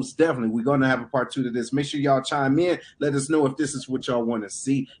 Most definitely we're going to have a part 2 to this. Make sure y'all chime in, let us know if this is what y'all want to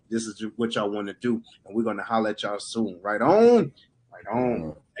see, this is what y'all want to do, and we're going to holler at y'all soon. Right on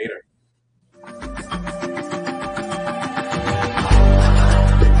later.